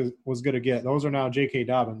Edwards was going to get. Those are now J.K.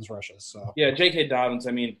 Dobbins rushes. So yeah, J.K. Dobbins,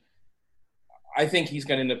 I mean, I think he's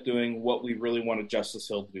going to end up doing what we really wanted Justice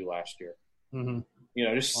Hill to do last year. Mm-hmm.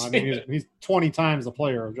 He's 20 times the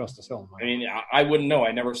player of Justice Hill. I mean, I wouldn't know.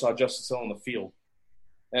 I never saw Justice Hill on the field.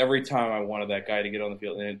 Every time I wanted that guy to get on the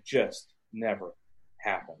field, and it just never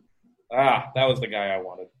happened. That was the guy I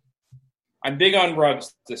wanted. I'm big on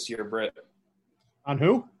Ruggs this year, Britt. On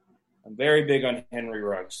who? I'm very big on Henry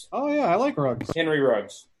Ruggs. Oh, yeah, I like Ruggs. Henry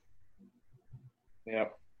Ruggs. Yeah.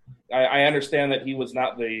 I understand that he was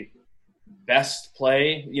not the best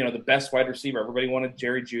play, the best wide receiver. Everybody wanted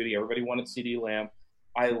Jerry Jeudy. Everybody wanted CeeDee Lamb.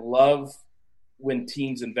 I love when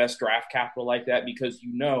teams invest draft capital like that because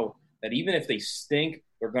that even if they stink,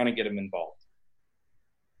 they're going to get him involved.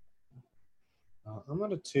 I'm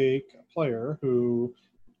going to take a player who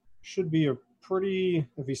should be a pretty,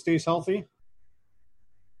 if he stays healthy,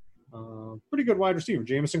 pretty good wide receiver,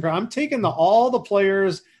 Jamison Crowder. I'm taking all the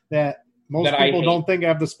players that most people don't think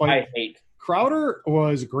have the spike. I hate. Crowder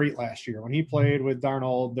was great last year when he played with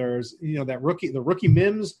Darnold. There's, the rookie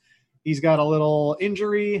Mims. He's got a little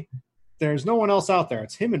injury. There's no one else out there.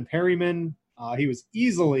 It's him and Perryman. He was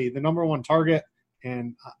easily the number one target,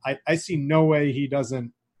 and I see no way he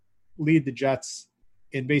doesn't lead the Jets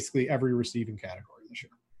in basically every receiving category this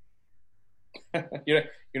year.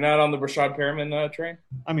 You're not on the Rashad Perriman train?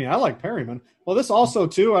 I mean, I like Perryman. Well, this also,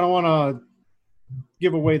 too, I don't want to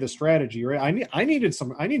give away the strategy, right? I need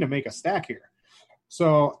to make a stack here.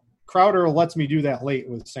 So Crowder lets me do that late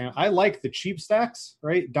with Sam. I like the cheap stacks,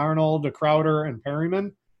 right? Darnold, Crowder, and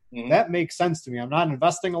Perryman. Mm-hmm. That makes sense to me. I'm not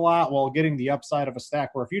investing a lot while getting the upside of a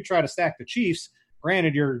stack where if you try to stack the Chiefs,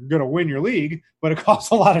 granted, you're going to win your league, but it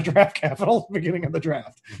costs a lot of draft capital at the beginning of the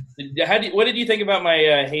draft. What did you think about my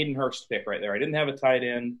Hayden Hurst pick right there? I didn't have a tight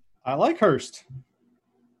end. I like Hurst.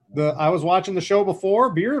 I was watching the show before,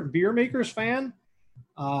 Beer Makers fan.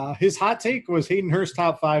 His hot take was Hayden Hurst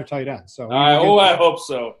top 5 tight end. So I hope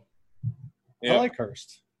so. Yep. I like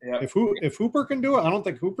Hurst. Yep. If Hooper can do it, I don't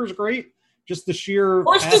think Hooper's great. Just the sheer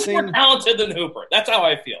Hurst passing. is more talented than Hooper. That's how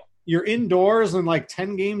I feel. You're indoors in like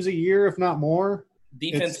 10 games a year, if not more.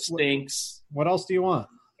 Defense stinks. What else do you want?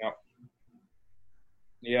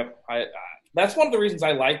 Yep. That's one of the reasons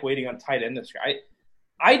I like waiting on tight end this year.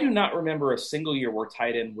 I do not remember a single year where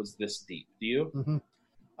tight end was this deep. Do you? Mm-hmm.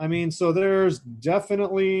 I mean, so there's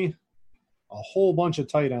definitely a whole bunch of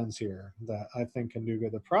tight ends here that I think can do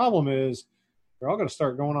good. The problem is they're all going to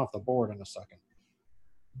start going off the board in a second.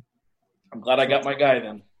 I'm glad I got my guy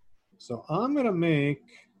then. So I'm going to make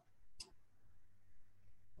 –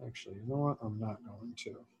 actually, you know what? I'm not going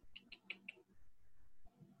to.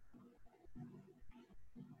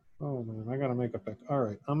 Oh, man, I got to make a pick. All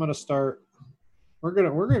right, I'm going to start – we're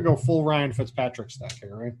gonna go full Ryan Fitzpatrick stack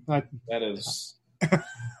here, right? That is –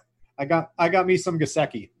 I got me some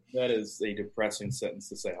Gesicki. That is a depressing sentence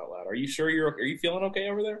to say out loud. Are you sure are you feeling okay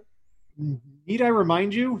over there? Need I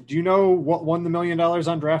remind you? Do you know what won the $1 million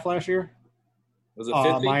on draft last year? Was it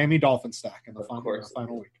 50? Miami Dolphins stack in the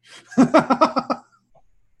final week.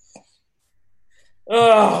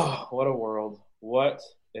 Oh, what a world! What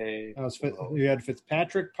a world. You had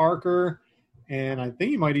Fitzpatrick, Parker, and I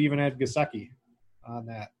think you might even had Gesicki on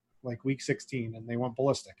that, like week 16, and they went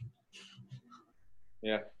ballistic.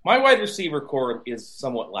 Yeah, my wide receiver core is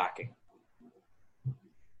somewhat lacking.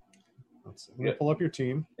 Let's see. I'm going to pull up your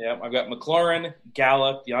team. Yeah, I've got McLaurin,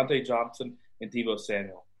 Gallup, Deontay Johnson, and Deebo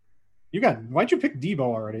Samuel. Why'd you pick Deebo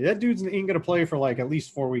already? That dude's ain't going to play for like at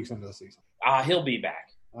least 4 weeks into the season. He'll be back.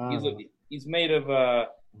 He's made of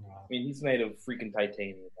he's made of freaking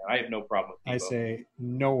titanium. I have no problem with Deebo. I say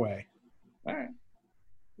no way. All right.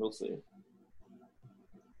 We'll see.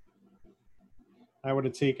 I would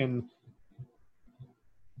have taken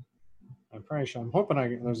I'm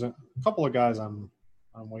hoping there's a couple of guys I'm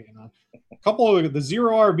waiting on. A couple of the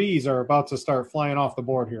zero RBs are about to start flying off the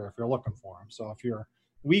board here if you're looking for them. So if you're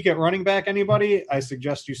weak at running back anybody, I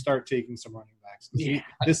suggest you start taking some running backs.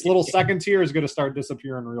 This little second tier is going to start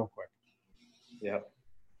disappearing real quick. Yep.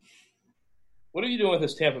 What are you doing with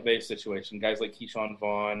this Tampa Bay situation? Guys like Keyshawn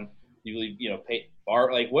Vaughn, Peyton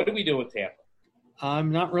Barr. Like, what are we doing with Tampa? I'm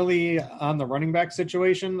not really on the running back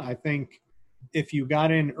situation. I think if you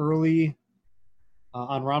got in early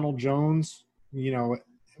on Ronald Jones,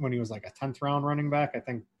 when he was like a 10th round running back, I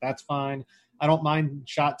think that's fine. I don't mind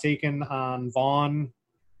shot taken on Vaughn,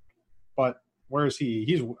 but where is he?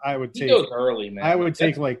 He goes early, man. I would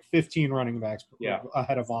take like 15 running backs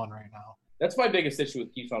ahead of Vaughn right now. That's my biggest issue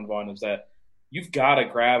with Keyshawn Vaughn is that you've got to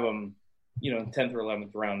grab him, in 10th or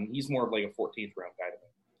 11th round. He's more of like a 14th round guy to me.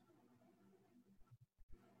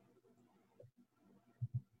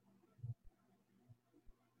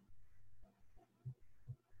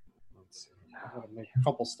 Let's see. I'm going to make a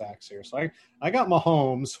couple stacks here. So I got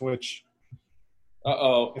Mahomes, which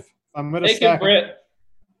if I'm going to stack him,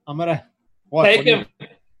 I'm going to take him.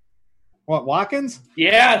 What, Watkins?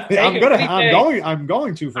 Yeah, I'm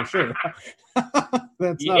going to for sure.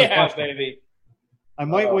 That's not a question. Baby. I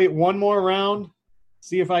might wait one more round,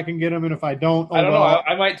 see if I can get him, and if I don't, I don't know.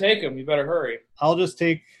 I might take him. You better hurry. I'll just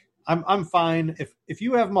take. I'm fine if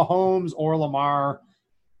you have Mahomes or Lamar.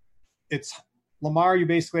 It's Lamar. You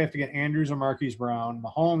basically have to get Andrews or Marquise Brown.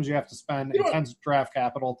 Mahomes, you have to spend intense draft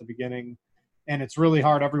capital at the beginning, and it's really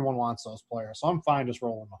hard. Everyone wants those players, so I'm fine just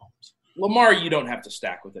rolling Mahomes. Lamar, you don't have to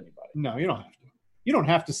stack with anybody. No, you don't have to. You don't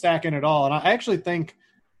have to stack in at all. And I actually think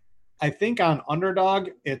I think on Underdog,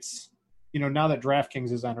 it's, now that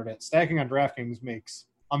DraftKings has entered it, stacking on DraftKings makes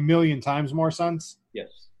a million times more sense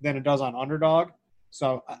than it does on Underdog.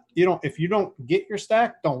 So, if you don't get your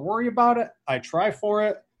stack, don't worry about it. I try for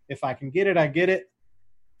it. If I can get it, I get it.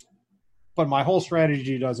 But my whole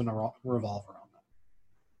strategy doesn't revolve around that.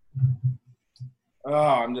 Oh,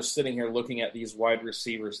 I'm just sitting here looking at these wide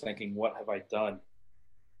receivers thinking, what have I done?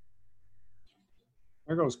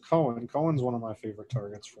 There goes Cohen. Cohen's one of my favorite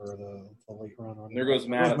targets for the late run. There goes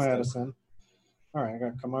Madison. All right, I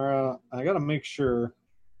got Kamara. I got to make sure.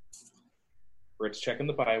 Rick's checking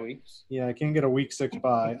the bye weeks. Yeah, I can't get a week 6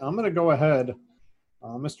 bye. I'm going to go ahead.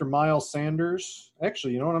 Mr. Miles Sanders.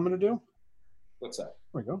 Actually, you know what I'm going to do? What's that?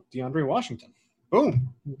 There we go. DeAndre Washington.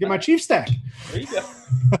 Boom. Get my Chiefs stack. There you go.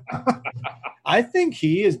 I think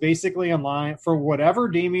he is basically in line for whatever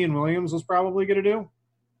Damian Williams was probably going to do.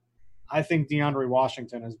 I think DeAndre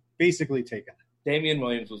Washington is basically taken. Damian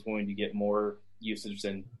Williams was going to get more usage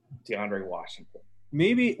than DeAndre Washington.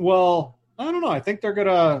 Maybe. Well, I don't know. I think they're going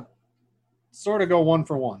to sort of go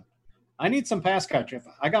 1-for-1. I need some pass catch. If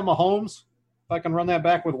I got Mahomes, if I can run that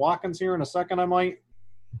back with Watkins here in a second, I might.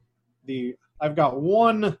 I've got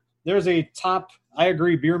one. There's a top. I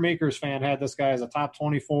agree. Beer Makers fan had this guy as a top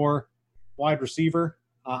 24 wide receiver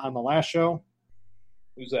on the last show.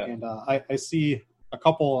 Who's that? And I see a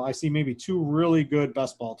couple. I see maybe 2 really good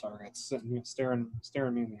best ball targets sitting staring me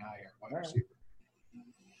in the eye here. Wide receiver.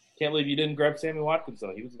 Can't believe you didn't grab Sammy Watkins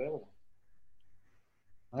though. He was available.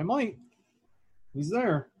 I might. He's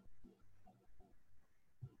there.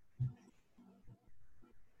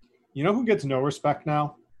 You know who gets no respect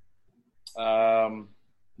now?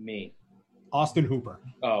 Me. Austin Hooper.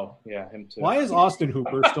 Oh, yeah, him too. Why is Austin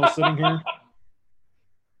Hooper still sitting here?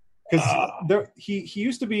 Because he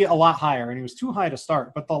used to be a lot higher, and he was too high to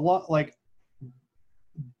start. But Noah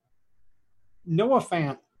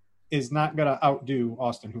Fant is not going to outdo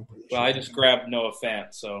Austin Hooper. Well, I just grabbed Noah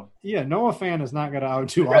Fant, so. Yeah, Noah Fant is not going to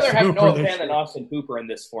outdo I'd rather Austin have Hooper. Noah Fant than Austin Hooper in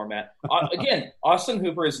this format. Again, Austin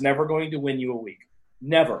Hooper is never going to win you a week.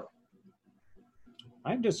 Never.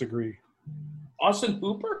 I disagree. Austin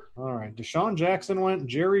Hooper? All right. Deshaun Jackson went.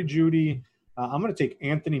 Jerry Jeudy. I'm going to take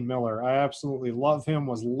Anthony Miller. I absolutely love him.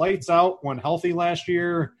 Was lights out when healthy last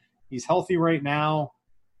year. He's healthy right now.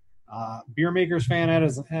 Beer Makers fan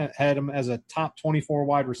had him as a top 24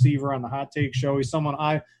 wide receiver on the Hot Take Show. He's someone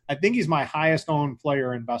I think he's my highest owned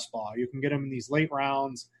player in best ball. You can get him in these late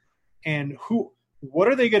rounds. And what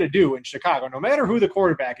are they going to do in Chicago? No matter who the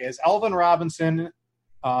quarterback is, Allen Robinson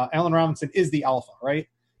is the alpha, right?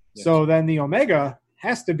 Yes. So then the Omega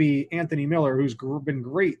has to be Anthony Miller, who's been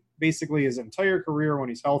great basically his entire career when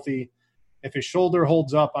he's healthy. If his shoulder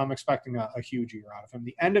holds up, I'm expecting a huge year out of him.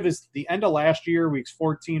 The end of last year, weeks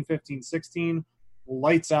 14, 15, 16,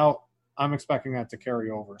 lights out. I'm expecting that to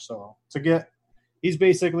carry over. So he's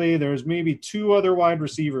basically, there's maybe 2 other wide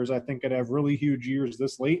receivers I think could have really huge years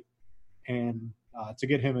this late. And to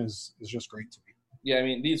get him is just great to me. Yeah, I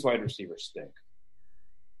mean, these wide receivers stink.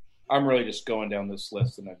 I'm really just going down this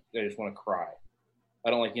list, and I just want to cry. I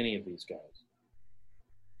don't like any of these guys.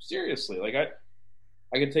 Seriously, I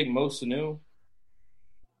could take Mo Sanu.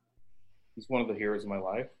 He's one of the heroes of my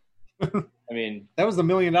life. I mean, that was the $1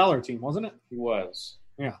 million team, wasn't it? He was.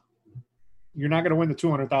 Yeah. You're not going to win the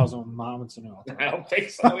 200,000 with Mohamed Sanu. I don't think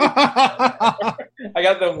so. I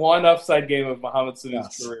got the one upside game of Mohamed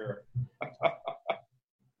Sanu's career.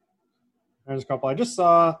 There's a couple. I just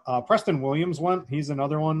saw Preston Williams went. He's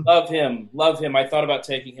another one. Love him. I thought about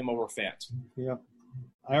taking him over Fant. Yep.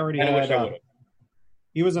 I already had.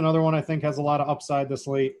 He was another one I think has a lot of upside this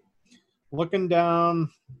late. Looking down,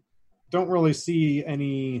 don't really see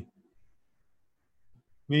any.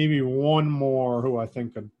 Maybe one more who I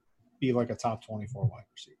think could be like a top 24 wide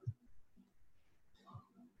receiver.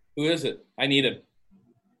 Who is it? I need him.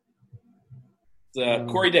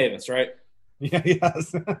 It's Corey Davis, right? Yeah,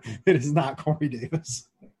 yes. It is not Corey Davis.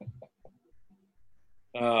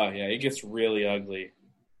 Yeah, it gets really ugly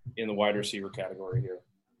in the wide receiver category here.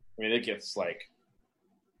 I mean, it gets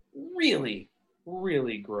really,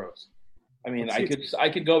 really gross. I mean, I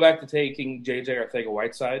could go back to taking J.J.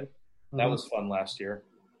 Arcega-Whiteside. That was fun last year.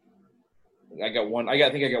 I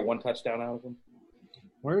think I got one touchdown out of him.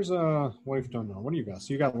 Where's wife done now? What do you got?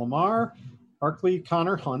 So you got Lamar, Barkley,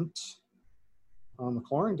 Connor Hunt,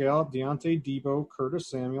 McLaurin Gallup, Deontay Debo, Curtis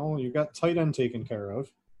Samuel. You got tight end taken care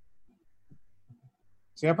of.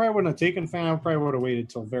 See, I probably wouldn't have taken Fan. I probably would have waited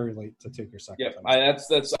till very late to take your second. Yeah,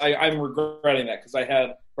 I'm regretting that because I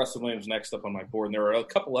had Preston Williams next up on my board, and there were a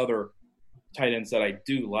couple other tight ends that I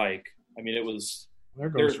do like. I mean, there's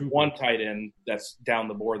one tight end that's down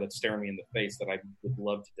the board that's staring me in the face that I would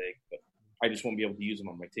love to take, but I just won't be able to use him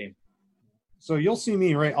on my team. So you'll see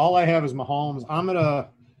me, right? All I have is Mahomes. I'm gonna,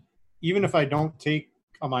 even if I don't take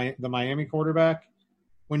the Miami quarterback,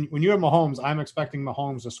 when you have Mahomes, I'm expecting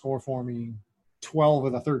Mahomes to score for me 12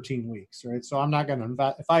 of the 13 weeks, right? So I'm not going to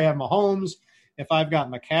invest. If I have Mahomes, if I've got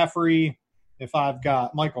McCaffrey, if I've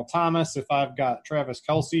got Michael Thomas, if I've got Travis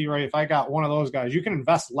Kelce, right? If I got one of those guys, you can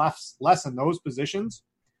invest less in those positions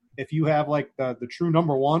if you have like the true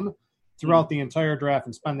number one throughout the entire draft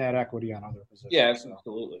and spend that equity on other positions. Yeah,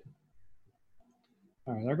 absolutely.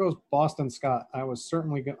 All right, there goes Boston Scott. I was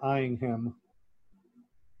certainly eyeing him.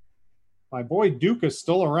 My boy Duke is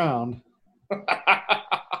still around. The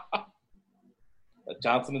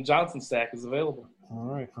Johnson & Johnson stack is available. All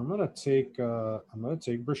right, I'm gonna take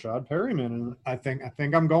Brashad Perryman, and I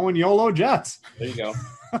think I'm going YOLO Jets. There you go.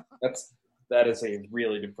 That is a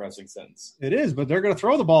really depressing sentence. It is, but they're gonna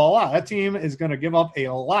throw the ball a lot. That team is gonna give up a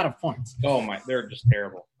lot of points. Oh my, they're just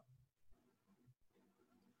terrible.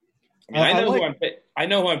 I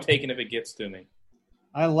know who I'm taking if it gets to me.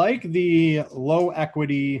 I like the low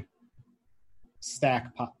equity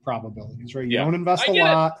stack probabilities, right? You don't invest a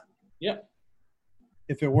lot. Yep.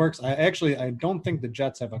 If it works, I don't think the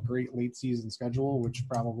Jets have a great late season schedule, which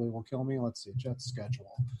probably will kill me. Let's see, Jets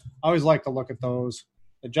schedule. I always like to look at those.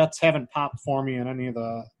 The Jets haven't popped for me in any of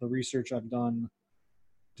the research I've done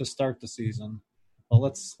to start the season. But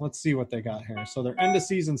let's see what they got here. So their end of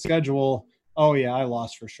season schedule. Oh yeah, I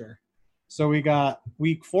lost for sure. So we got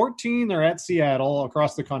week 14, they're at Seattle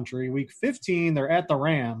across the country. Week 15, they're at the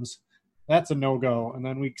Rams. That's a no-go. And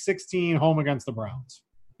then week 16, home against the Browns.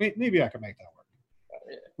 Maybe I can make that work.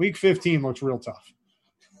 Week 15 looks real tough.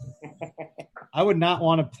 I would not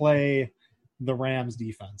want to play the Rams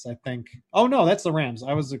defense, I think. Oh, no, that's the Rams.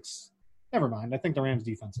 Never mind. I think the Rams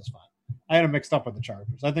defense is fine. I had them mixed up with the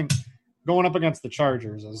Chargers. I think going up against the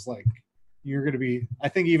Chargers is like you're going to be – I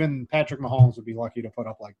think even Patrick Mahomes would be lucky to put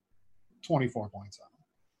up like 24 points on him.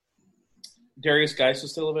 Darius Geis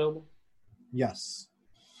is still available? Yes.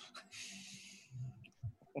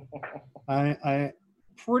 I'm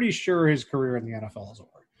pretty sure his career in the NFL is over.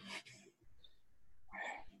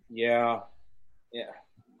 Yeah.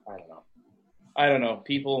 I don't know.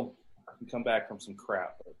 People can come back from some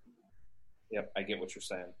crap. But yep, I get what you're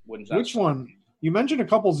saying. Which one? You mentioned a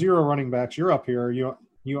couple zero running backs. You're up here. You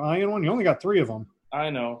eyeing one? You only got 3 of them.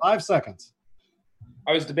 I know. 5 seconds.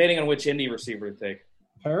 I was debating on which Indy receiver to take.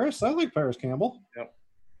 Paris? I like Paris Campbell. Yep.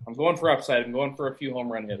 I'm going for upside. I'm going for a few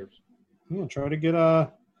home run hitters. Yeah, try to get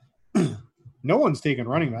no one's taking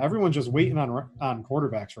running back. Everyone's just waiting on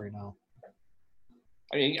quarterbacks right now.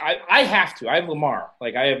 I mean, I have to. I have Lamar.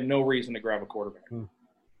 Like, I have no reason to grab a quarterback.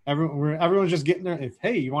 Everyone's just getting there.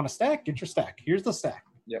 Hey, you want a stack? Get your stack. Here's the stack.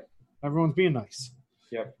 Yep. Everyone's being nice.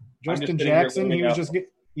 Yep. Justin Jackson,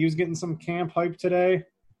 he was getting some camp hype today.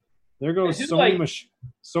 There goes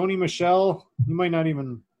Sony Michel. He might not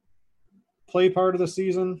even play part of the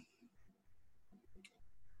season.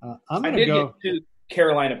 I'm going to go. Get 2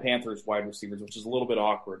 Carolina Panthers wide receivers, which is a little bit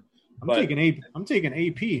awkward. I'm taking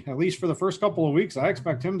AP at least for the first couple of weeks. I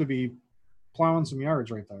expect him to be plowing some yards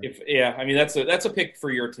right there. That's a pick for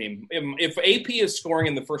your team. If AP is scoring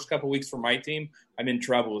in the first couple of weeks for my team, I'm in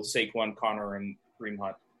trouble with Saquon, Connor, and Kareem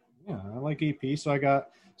Hunt. Yeah, I like AP.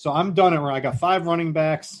 So I'm done it where I got 5 running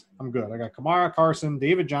backs. I'm good. I got Kamara, Carson,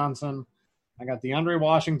 David Johnson. I got DeAndre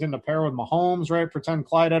Washington to pair with Mahomes, right? Pretend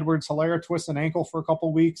Clyde Edwards-Helaire twists an ankle for a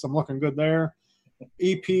couple weeks. I'm looking good there.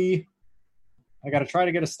 EP. I got to try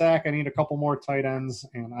to get a stack. I need a couple more tight ends,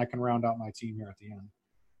 and I can round out my team here at the end.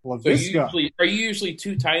 Are you usually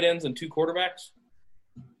 2 tight ends and 2 quarterbacks?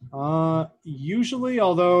 Usually,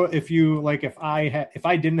 although if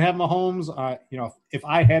I didn't have Mahomes, if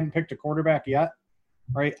I hadn't picked a quarterback yet,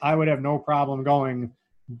 right, I would have no problem going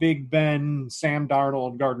Big Ben, Sam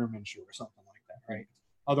Darnold, Gardner Minshew, or something like that, right?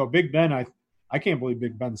 Although Big Ben, I can't believe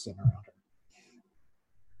Big Ben's sitting around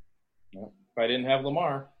here. If I didn't have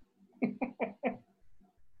Lamar.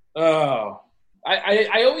 Oh,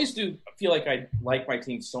 I always do feel like I like my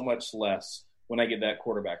team so much less when I get that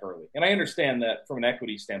quarterback early. And I understand that from an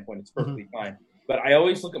equity standpoint, it's perfectly fine. But I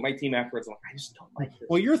always look at my team afterwards and I just don't like this.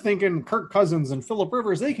 Well, you're thinking Kirk Cousins and Phillip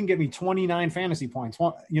Rivers, they can get me 29 fantasy points.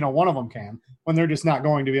 One of them can, when they're just not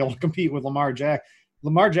going to be able to compete with Lamar Jackson.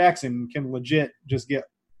 Lamar Jackson can legit just get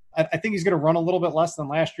 – I think he's going to run a little bit less than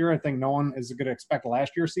last year. I think no one is going to expect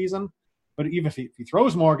last year's season. But even if he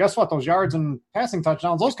throws more, guess what? Those yards and passing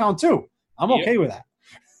touchdowns, those count too. I'm okay with that.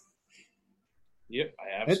 Yep,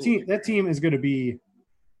 I absolutely. That team is going to be.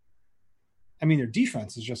 I mean, their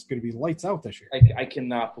defense is just going to be lights out this year. I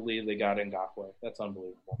cannot believe they got Ngakoue. That's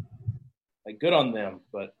unbelievable. Like, good on them,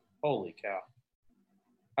 but holy cow!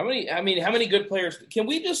 How many good players? Can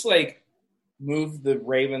we just move the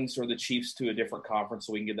Ravens or the Chiefs to a different conference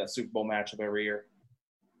so we can get that Super Bowl matchup every year?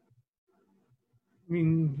 I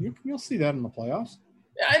mean, you'll see that in the playoffs.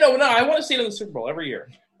 Yeah, I know. No, I want to see it in the Super Bowl every year.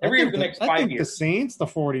 Every year for the next 5 years. I think the Saints, the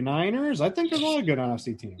 49ers, I think there's a lot of good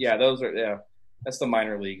NFC teams. Yeah, that's the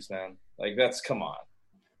minor leagues, man. Like, come on.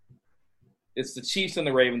 It's the Chiefs and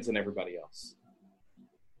the Ravens and everybody else.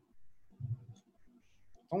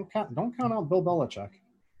 Don't count out Bill Belichick.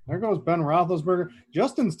 There goes Ben Roethlisberger.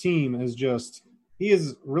 Justin's team is he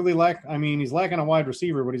is really he's lacking a wide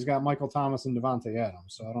receiver, but he's got Michael Thomas and Devontae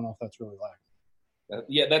Adams, so I don't know if that's really lacking.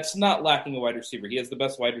 Yeah, that's not lacking a wide receiver. He has the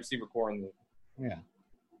best wide receiver core in the – Yeah.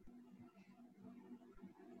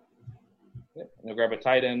 Yeah, they'll grab a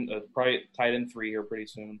tight end, probably tight end 3 here pretty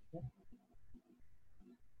soon. Yeah.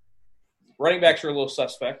 Running backs are a little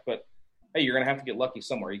suspect, but hey, you're going to have to get lucky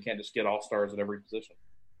somewhere. You can't just get all-stars at every position.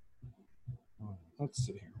 Let's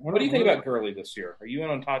see here. What do you think about Gurley this year? Are you in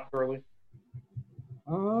on Todd Gurley?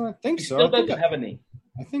 I think he so. Still doesn't have a knee.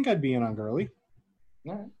 I think I'd be in on Gurley.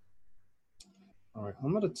 All right.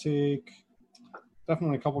 I'm going to take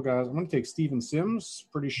definitely a couple guys. I'm going to take Steven Sims.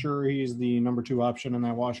 Pretty sure he's the number 2 option in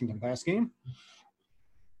that Washington pass game.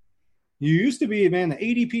 You used to be, man, the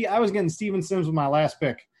ADP. I was getting Steven Sims with my last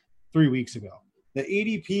pick 3 weeks ago. The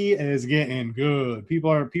ADP is getting good.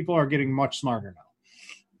 People are getting much smarter now.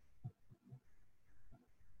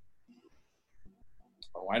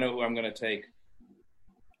 Oh, I know who I'm going to take.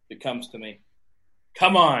 If it comes to me.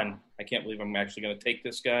 Come on. I can't believe I'm actually going to take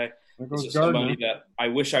this guy. This is somebody that I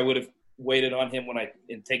wish I would have waited on him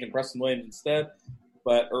and taken Preston Williams instead.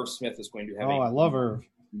 But Irv Smith is going to have I love Irv.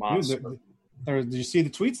 Monster. Did you see the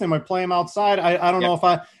tweets? They might play him outside. I don't know if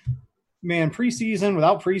preseason,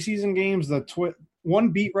 without preseason games, one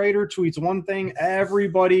beat writer tweets one thing.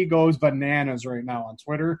 Everybody goes bananas right now on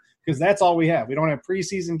Twitter because that's all we have. We don't have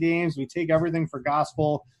preseason games. We take everything for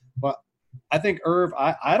gospel. But I think Irv,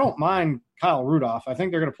 I don't mind Kyle Rudolph. I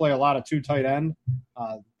think they're going to play a lot of 2 tight end.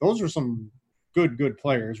 Those are some good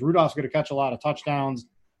players. Rudolph's going to catch a lot of touchdowns.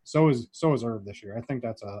 So is Irv this year. I think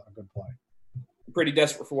that's a good play. I'm pretty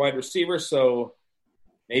desperate for wide receivers, so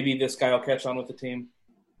maybe this guy will catch on with the team.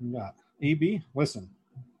 Yeah. AB, listen.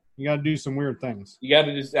 You got to do some weird things. You got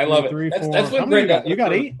to just – I love 3, it. 4. That's what you got. You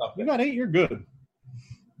got 8? You got 8, you're good.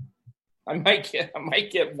 I might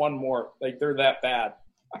get one more. Like, they're that bad.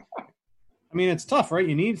 I mean, it's tough, right?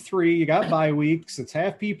 You need 3. You got bye weeks. It's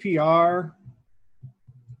half PPR.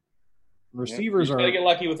 Receivers you are – got to get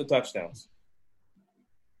lucky with the touchdowns.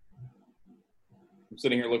 I'm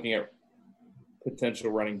sitting here looking at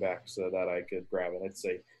potential running backs that I could grab, and I'd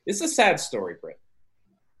say it's a sad story, Britt.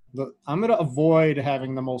 I'm going to avoid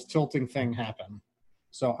having the most tilting thing happen.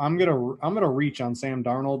 So I'm gonna reach on Sam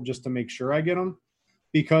Darnold just to make sure I get him,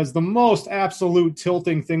 because the most absolute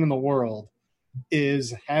tilting thing in the world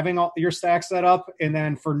is having all your stacks set up, and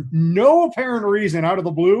then for no apparent reason, out of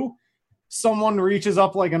the blue, someone reaches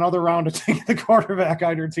up like another round to take the quarterback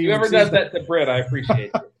on your team. Whoever does that to Britt, I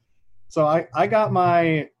appreciate it. So I got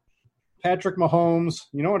my Patrick Mahomes.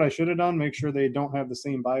 You know what I should have done? Make sure they don't have the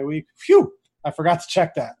same bye week. Phew! I forgot to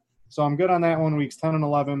check that. So I'm good on that one, weeks 10 and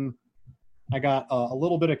 11. I got a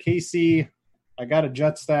little bit of KC. I got a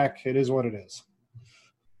jet stack. It is what it is.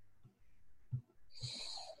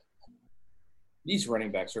 These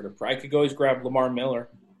running backs are I could always grab Lamar Miller.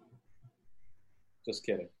 Just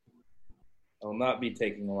kidding. I will not be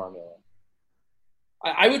taking Lamar Miller.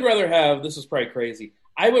 I would rather have – this is probably crazy.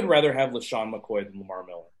 I would rather have LaShawn McCoy than Lamar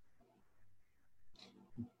Miller.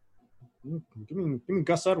 Give me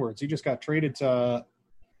Gus Edwards. He just got traded to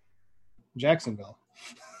Jacksonville.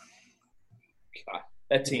 God,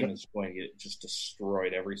 that team is going to get just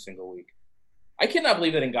destroyed every single week. I cannot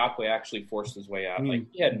believe that Ngakoue actually forced his way out. I mean, like,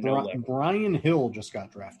 he had no leverage. Brian Hill just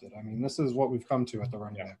got drafted. I mean, this is what we've come to at the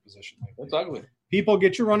running back position. That's ugly. People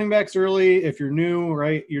get your running backs early. If you're new,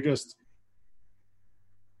 right, you're just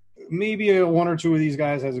maybe one or two of these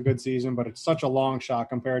guys has a good season, but it's such a long shot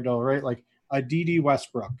compared to, right, like a D.D.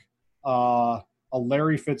 Westbrook, a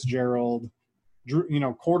Larry Fitzgerald.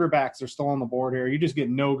 Quarterbacks are still on the board here. You just get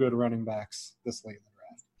no good running backs this late in the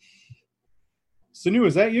draft. Sanu,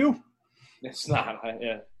 is that you? It's not.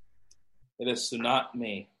 Yeah. It is not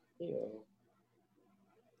me. Ew.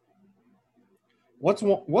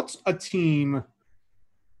 What's a team,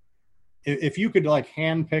 if you could like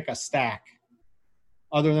hand pick a stack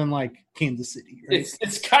other than like Kansas City? Right?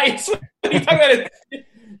 It's Kites. What are you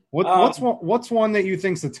talking about? What's one that you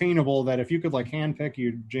think's attainable that if you could like hand pick,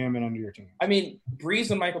 you'd jam it under your team? I mean, Breeze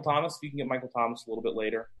and Michael Thomas. You can get Michael Thomas a little bit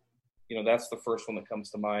later. That's the first one that comes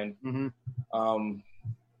to mind. Mm-hmm.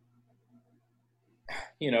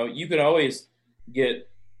 You could always get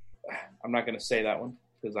 – I'm not going to say that one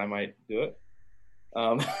because I might do it.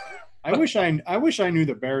 I wish I knew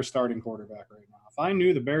the Bears starting quarterback right now. If I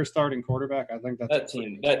knew the Bears starting quarterback, I think that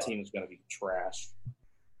team is going to be trash.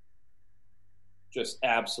 Just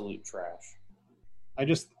absolute trash.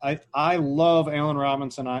 I love Allen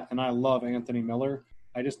Robinson and I love Anthony Miller.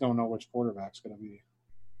 I just don't know which quarterback's going to be.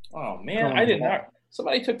 Oh man, I did not.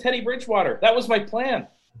 Somebody took Teddy Bridgewater. That was my plan.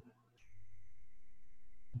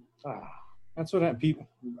 That's what people.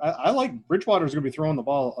 I like Bridgewater's going to be throwing the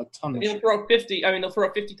ball a ton. He'll throw 50. I mean, he'll throw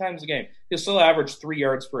it 50 times a game. He'll still average 3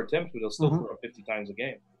 yards per attempt, but he'll still throw it 50 times a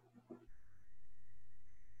game.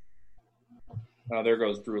 Oh, there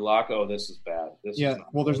goes Drew Lock. Oh, this is bad.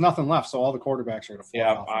 Well, there's nothing left, so all the quarterbacks are going to fly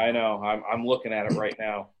off. Yeah, I know. I'm looking at it right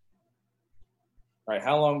now. All right,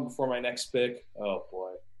 how long before my next pick? Oh,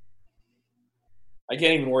 boy. I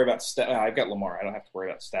can't even worry about I've got Lamar. I don't have to worry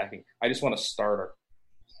about stacking. I just want a starter.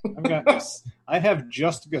 I have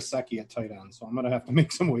just Gesicki at tight end, so I'm going to have to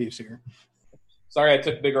make some waves here. Sorry I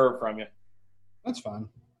took Big Herb from you. That's fine.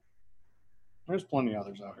 There's plenty of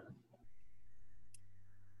others out here.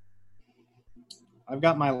 I've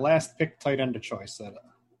got my last pick tight end of choice set up.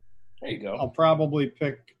 There you go. I'll probably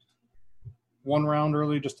pick one round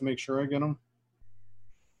early just to make sure I get them.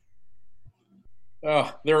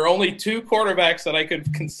 Oh, there are only 2 quarterbacks that I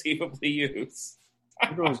could conceivably use.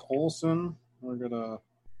 Here goes Olsen. I'm gonna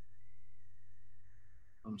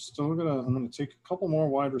take a couple more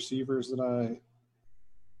wide receivers that I.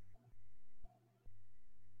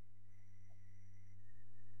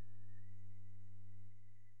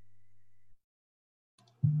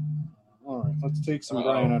 All right, let's take some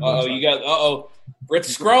Bryan Edwards.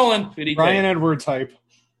 Britt's scrolling. Bryan Edwards hype.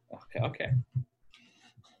 Okay.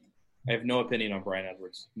 I have no opinion on Bryan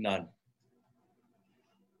Edwards. None. I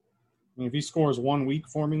mean, if he scores 1 week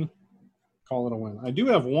for me, call it a win. I do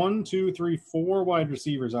have 1, 2, 3, 4 wide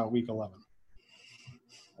receivers out week 11.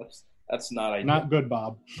 That's not ideal. Not good,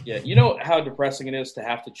 Bob. Yeah, you know how depressing it is to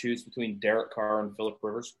have to choose between Derek Carr and Phillip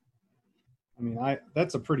Rivers? I mean,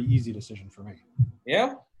 that's a pretty easy decision for me.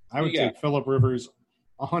 Yeah? I would take Phillip Rivers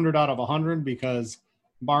 100 out of 100 because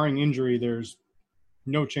barring injury, there's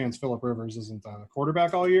no chance Phillip Rivers isn't a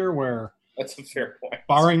quarterback all year, where that's a fair point.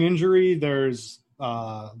 Barring injury, there's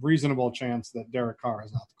a reasonable chance that Derek Carr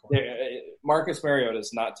is not the quarterback. Marcus Mariota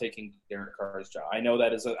is not taking Derek Carr's job. I know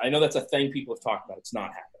that's a thing people have talked about. It's not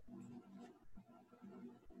happening.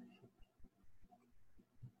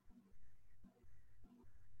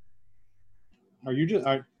 Are you just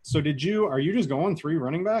going 3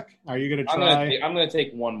 running back? Are you going to try? I'm going to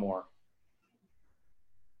take one more.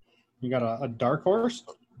 You got a dark horse?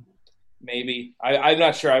 Maybe. I'm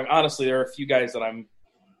not sure. Honestly, there are a few guys that I'm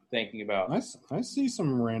thinking about. I see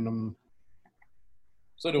some random.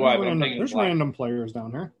 So do I. There's random players down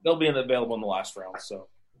here. They'll be available in the last round. So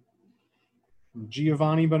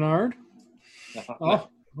Giovanni Bernard. No.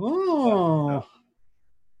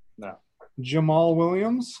 Jamal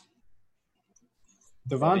Williams.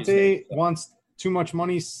 Devontae wants too much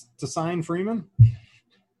money to sign Freeman.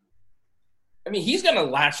 I mean, he's going to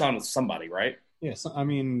latch on with somebody, right? Yes, I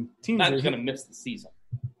mean, teams not going to miss the season.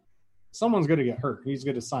 Someone's going to get hurt. He's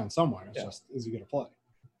going to sign somewhere. It's just, is he going to play?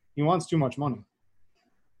 He wants too much money.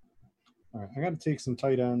 All right, I got to take some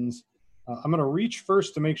tight ends. I'm going to reach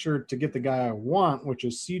first to make sure to get the guy I want, which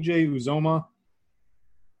is CJ Uzoma.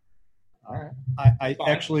 All right. I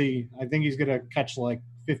think he's going to catch like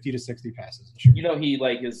 50 to 60 passes this year. You know, he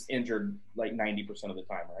is injured 90% of the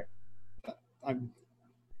time, right?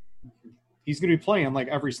 He's going to be playing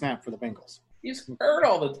every snap for the Bengals. He's hurt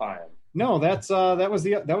all the time. No, that was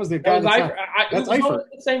the guy. That's Eifert.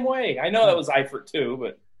 The same way. I know that was Eifert too,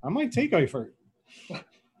 but I might take Eifert.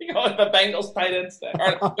 You know, the Bengals tight end stack.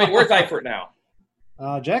 Wait, where's Eifert now?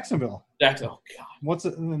 Jacksonville. Oh God. What's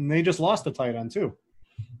it? And they just lost a tight end too.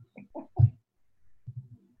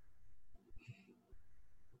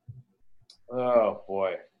 Oh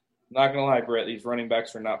boy, not gonna lie, Brett. These running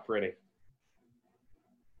backs are not pretty.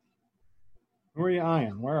 Who are you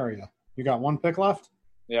eyeing? Where are you? You got 1 pick left?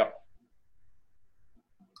 Yeah.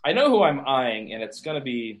 I know who I'm eyeing, and it's going to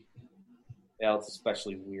be – it's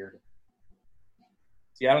especially weird.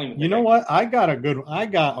 See, I don't even think – You know what? I got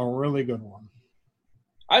a really good one.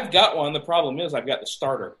 I've got one. The problem is I've got the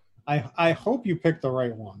starter. I hope you picked the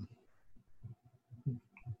right one.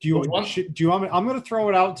 Do you want me – I'm going to throw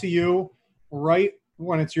it out to you right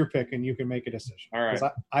when it's your pick, and you can make a decision. All right.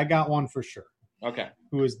 I got one for sure. Okay.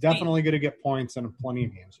 Who is definitely going to get points in plenty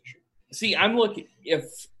of games this year. See, I'm looking –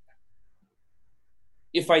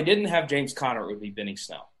 if I didn't have James Conner, it would be Benny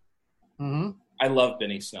Snell. Mm-hmm. I love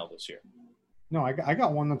Benny Snell this year. No, I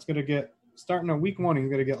got one that's going to get – starting at week 1,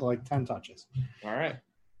 he's going to get 10 touches. All right.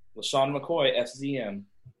 LaShawn McCoy, FZN.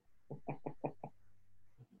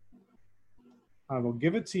 I will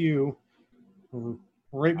give it to you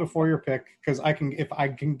right before your pick because if I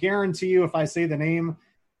can guarantee you if I say the name,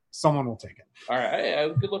 someone will take it. All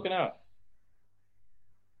right, good looking out.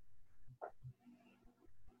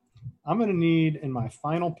 I'm going to need in my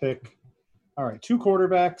final pick. All right, 2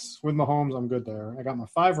 quarterbacks with Mahomes. I'm good there. I got my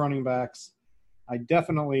 5 running backs. I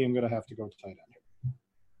definitely am going to have to go to tight end.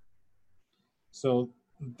 So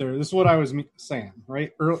this is what I was saying,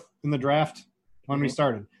 right? Early in the draft when we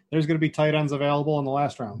started, there's going to be tight ends available in the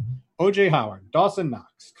last round. O.J. Howard, Dawson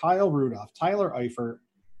Knox, Kyle Rudolph, Tyler Eifert,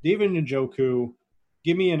 David Njoku.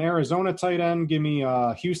 Give me an Arizona tight end. Give me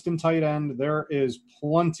a Houston tight end. There is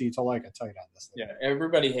plenty to like a tight end. Yeah,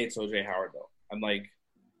 everybody hates O.J. Howard, though. I'm like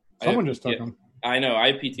 – Someone just took him. I know.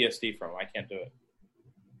 I have PTSD from him. I can't do it.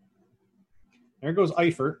 There goes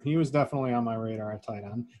Eifert. He was definitely on my radar at tight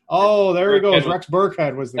end. Oh, there he goes. Rex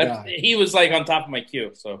Burkhead was the guy. He was like on top of my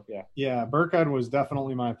queue, so yeah. Yeah, Burkhead was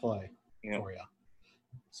definitely my play for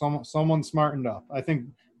you. Someone smartened up. I think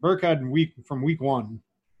Burkhead from week 1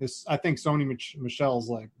 is. I think Sony Michel's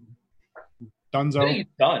like Dunzo. I think he's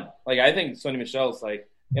done. Like I think Sony Michel's like,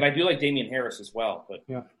 and I do like Damian Harris as well, but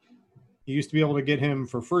yeah, you used to be able to get him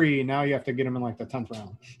for free. Now you have to get him in like the 10th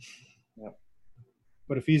round.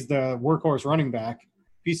 But if he's the workhorse running back,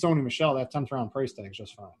 if he's Sony Michel, that 10th round price tag is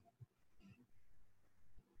just fine.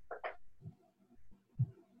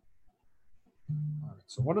 All right,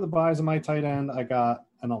 so what are the buys of my tight end? I got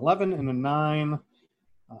an 11 and a 9.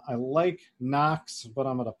 I like Knox, but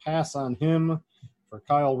I'm going to pass on him for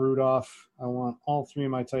Kyle Rudolph. I want all 3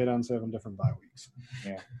 of my tight ends having different bye weeks.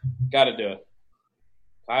 Yeah, got to do it.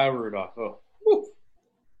 Kyle Rudolph. Oh, whew.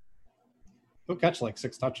 He'll catch like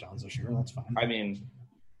 6 touchdowns this year. That's fine. I mean,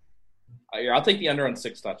 I'll take the under on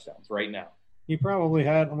 6 touchdowns right now. He probably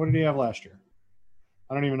had – what did he have last year?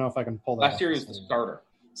 I don't even know if I can pull that Last year he was the starter.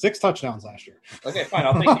 6 touchdowns last year. Okay, fine.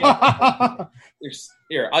 I'll take the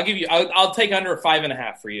Here, I'll give you – I'll take under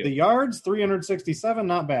 5.5 for you. The yards, 367,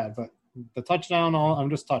 not bad. But the touchdown, I'm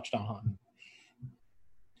just touchdown hunting.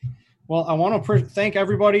 Well, I want to thank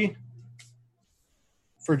everybody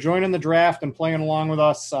for joining the draft and playing along with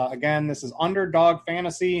us. Again, this is Underdog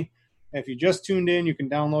Fantasy. If you just tuned in, you can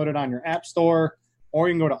download it on your app store, or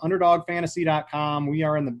you can go to underdogfantasy.com. We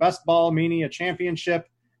are in the Best Ball Mania Championship.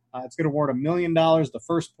 It's going to award $1 million. The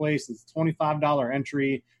first place is a $25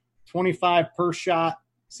 entry, $25 per shot.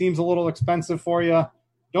 Seems a little expensive for you.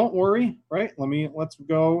 Don't worry, right? Let's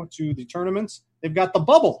go to the tournaments. They've got the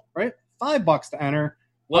bubble, right? $5 to enter.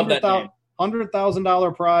 Love that name.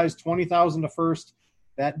 $100,000 prize, $20,000 to first.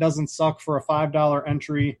 That doesn't suck for a $5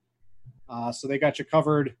 entry. So they got you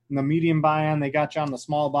covered in the medium buy-in. They got you on the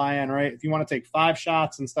small buy-in, right? If you want to take 5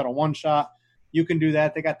 shots instead of 1 shot, you can do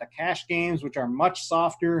that. They got the cash games, which are much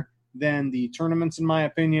softer than the tournaments, in my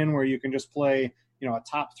opinion, where you can just play, a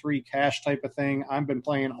top 3 cash type of thing. I've been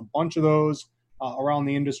playing a bunch of those around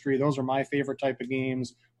the industry. Those are my favorite type of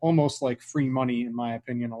games, almost like free money, in my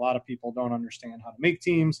opinion. A lot of people don't understand how to make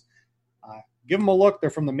teams. Give them a look.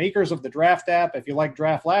 They're from the makers of the Draft app. If you like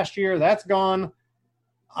Draft last year, that's gone.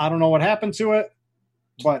 I don't know what happened to it,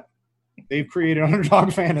 but they've created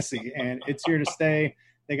Underdog Fantasy, and it's here to stay.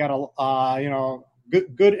 They got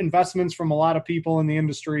good investments from a lot of people in the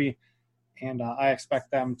industry, and I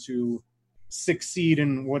expect them to succeed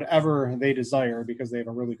in whatever they desire because they have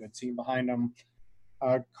a really good team behind them.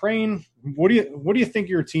 Crane, what do you think of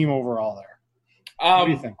your team overall there? What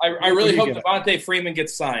do you think? I really hope Devontae Freeman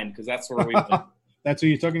gets signed because that's where we went. That's who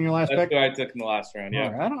you took in your last pick? That's who I took in the last round,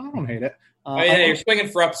 yeah. Right, I don't hate it. You're swinging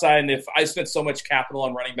for upside, and if I spent so much capital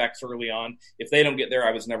on running backs early on, if they don't get there,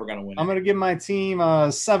 I was never going to win. I'm going to give my team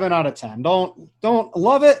a 7 out of 10. Don't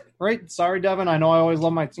love it, right? Sorry, Devin. I know I always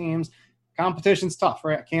love my teams. Competition's tough,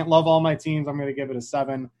 right? I can't love all my teams. I'm going to give it a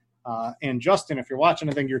 7. And Justin, if you're watching,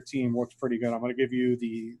 I think your team works pretty good. I'm going to give you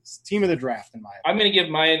the team of the draft in my opinion. I'm going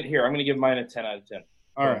to give mine a 10 out of 10.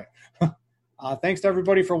 All right. Thanks to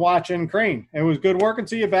everybody for watching. Crane, it was good working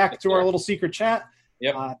to you. Back to our little secret chat.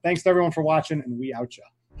 Yep. Thanks to everyone for watching, and we out ya.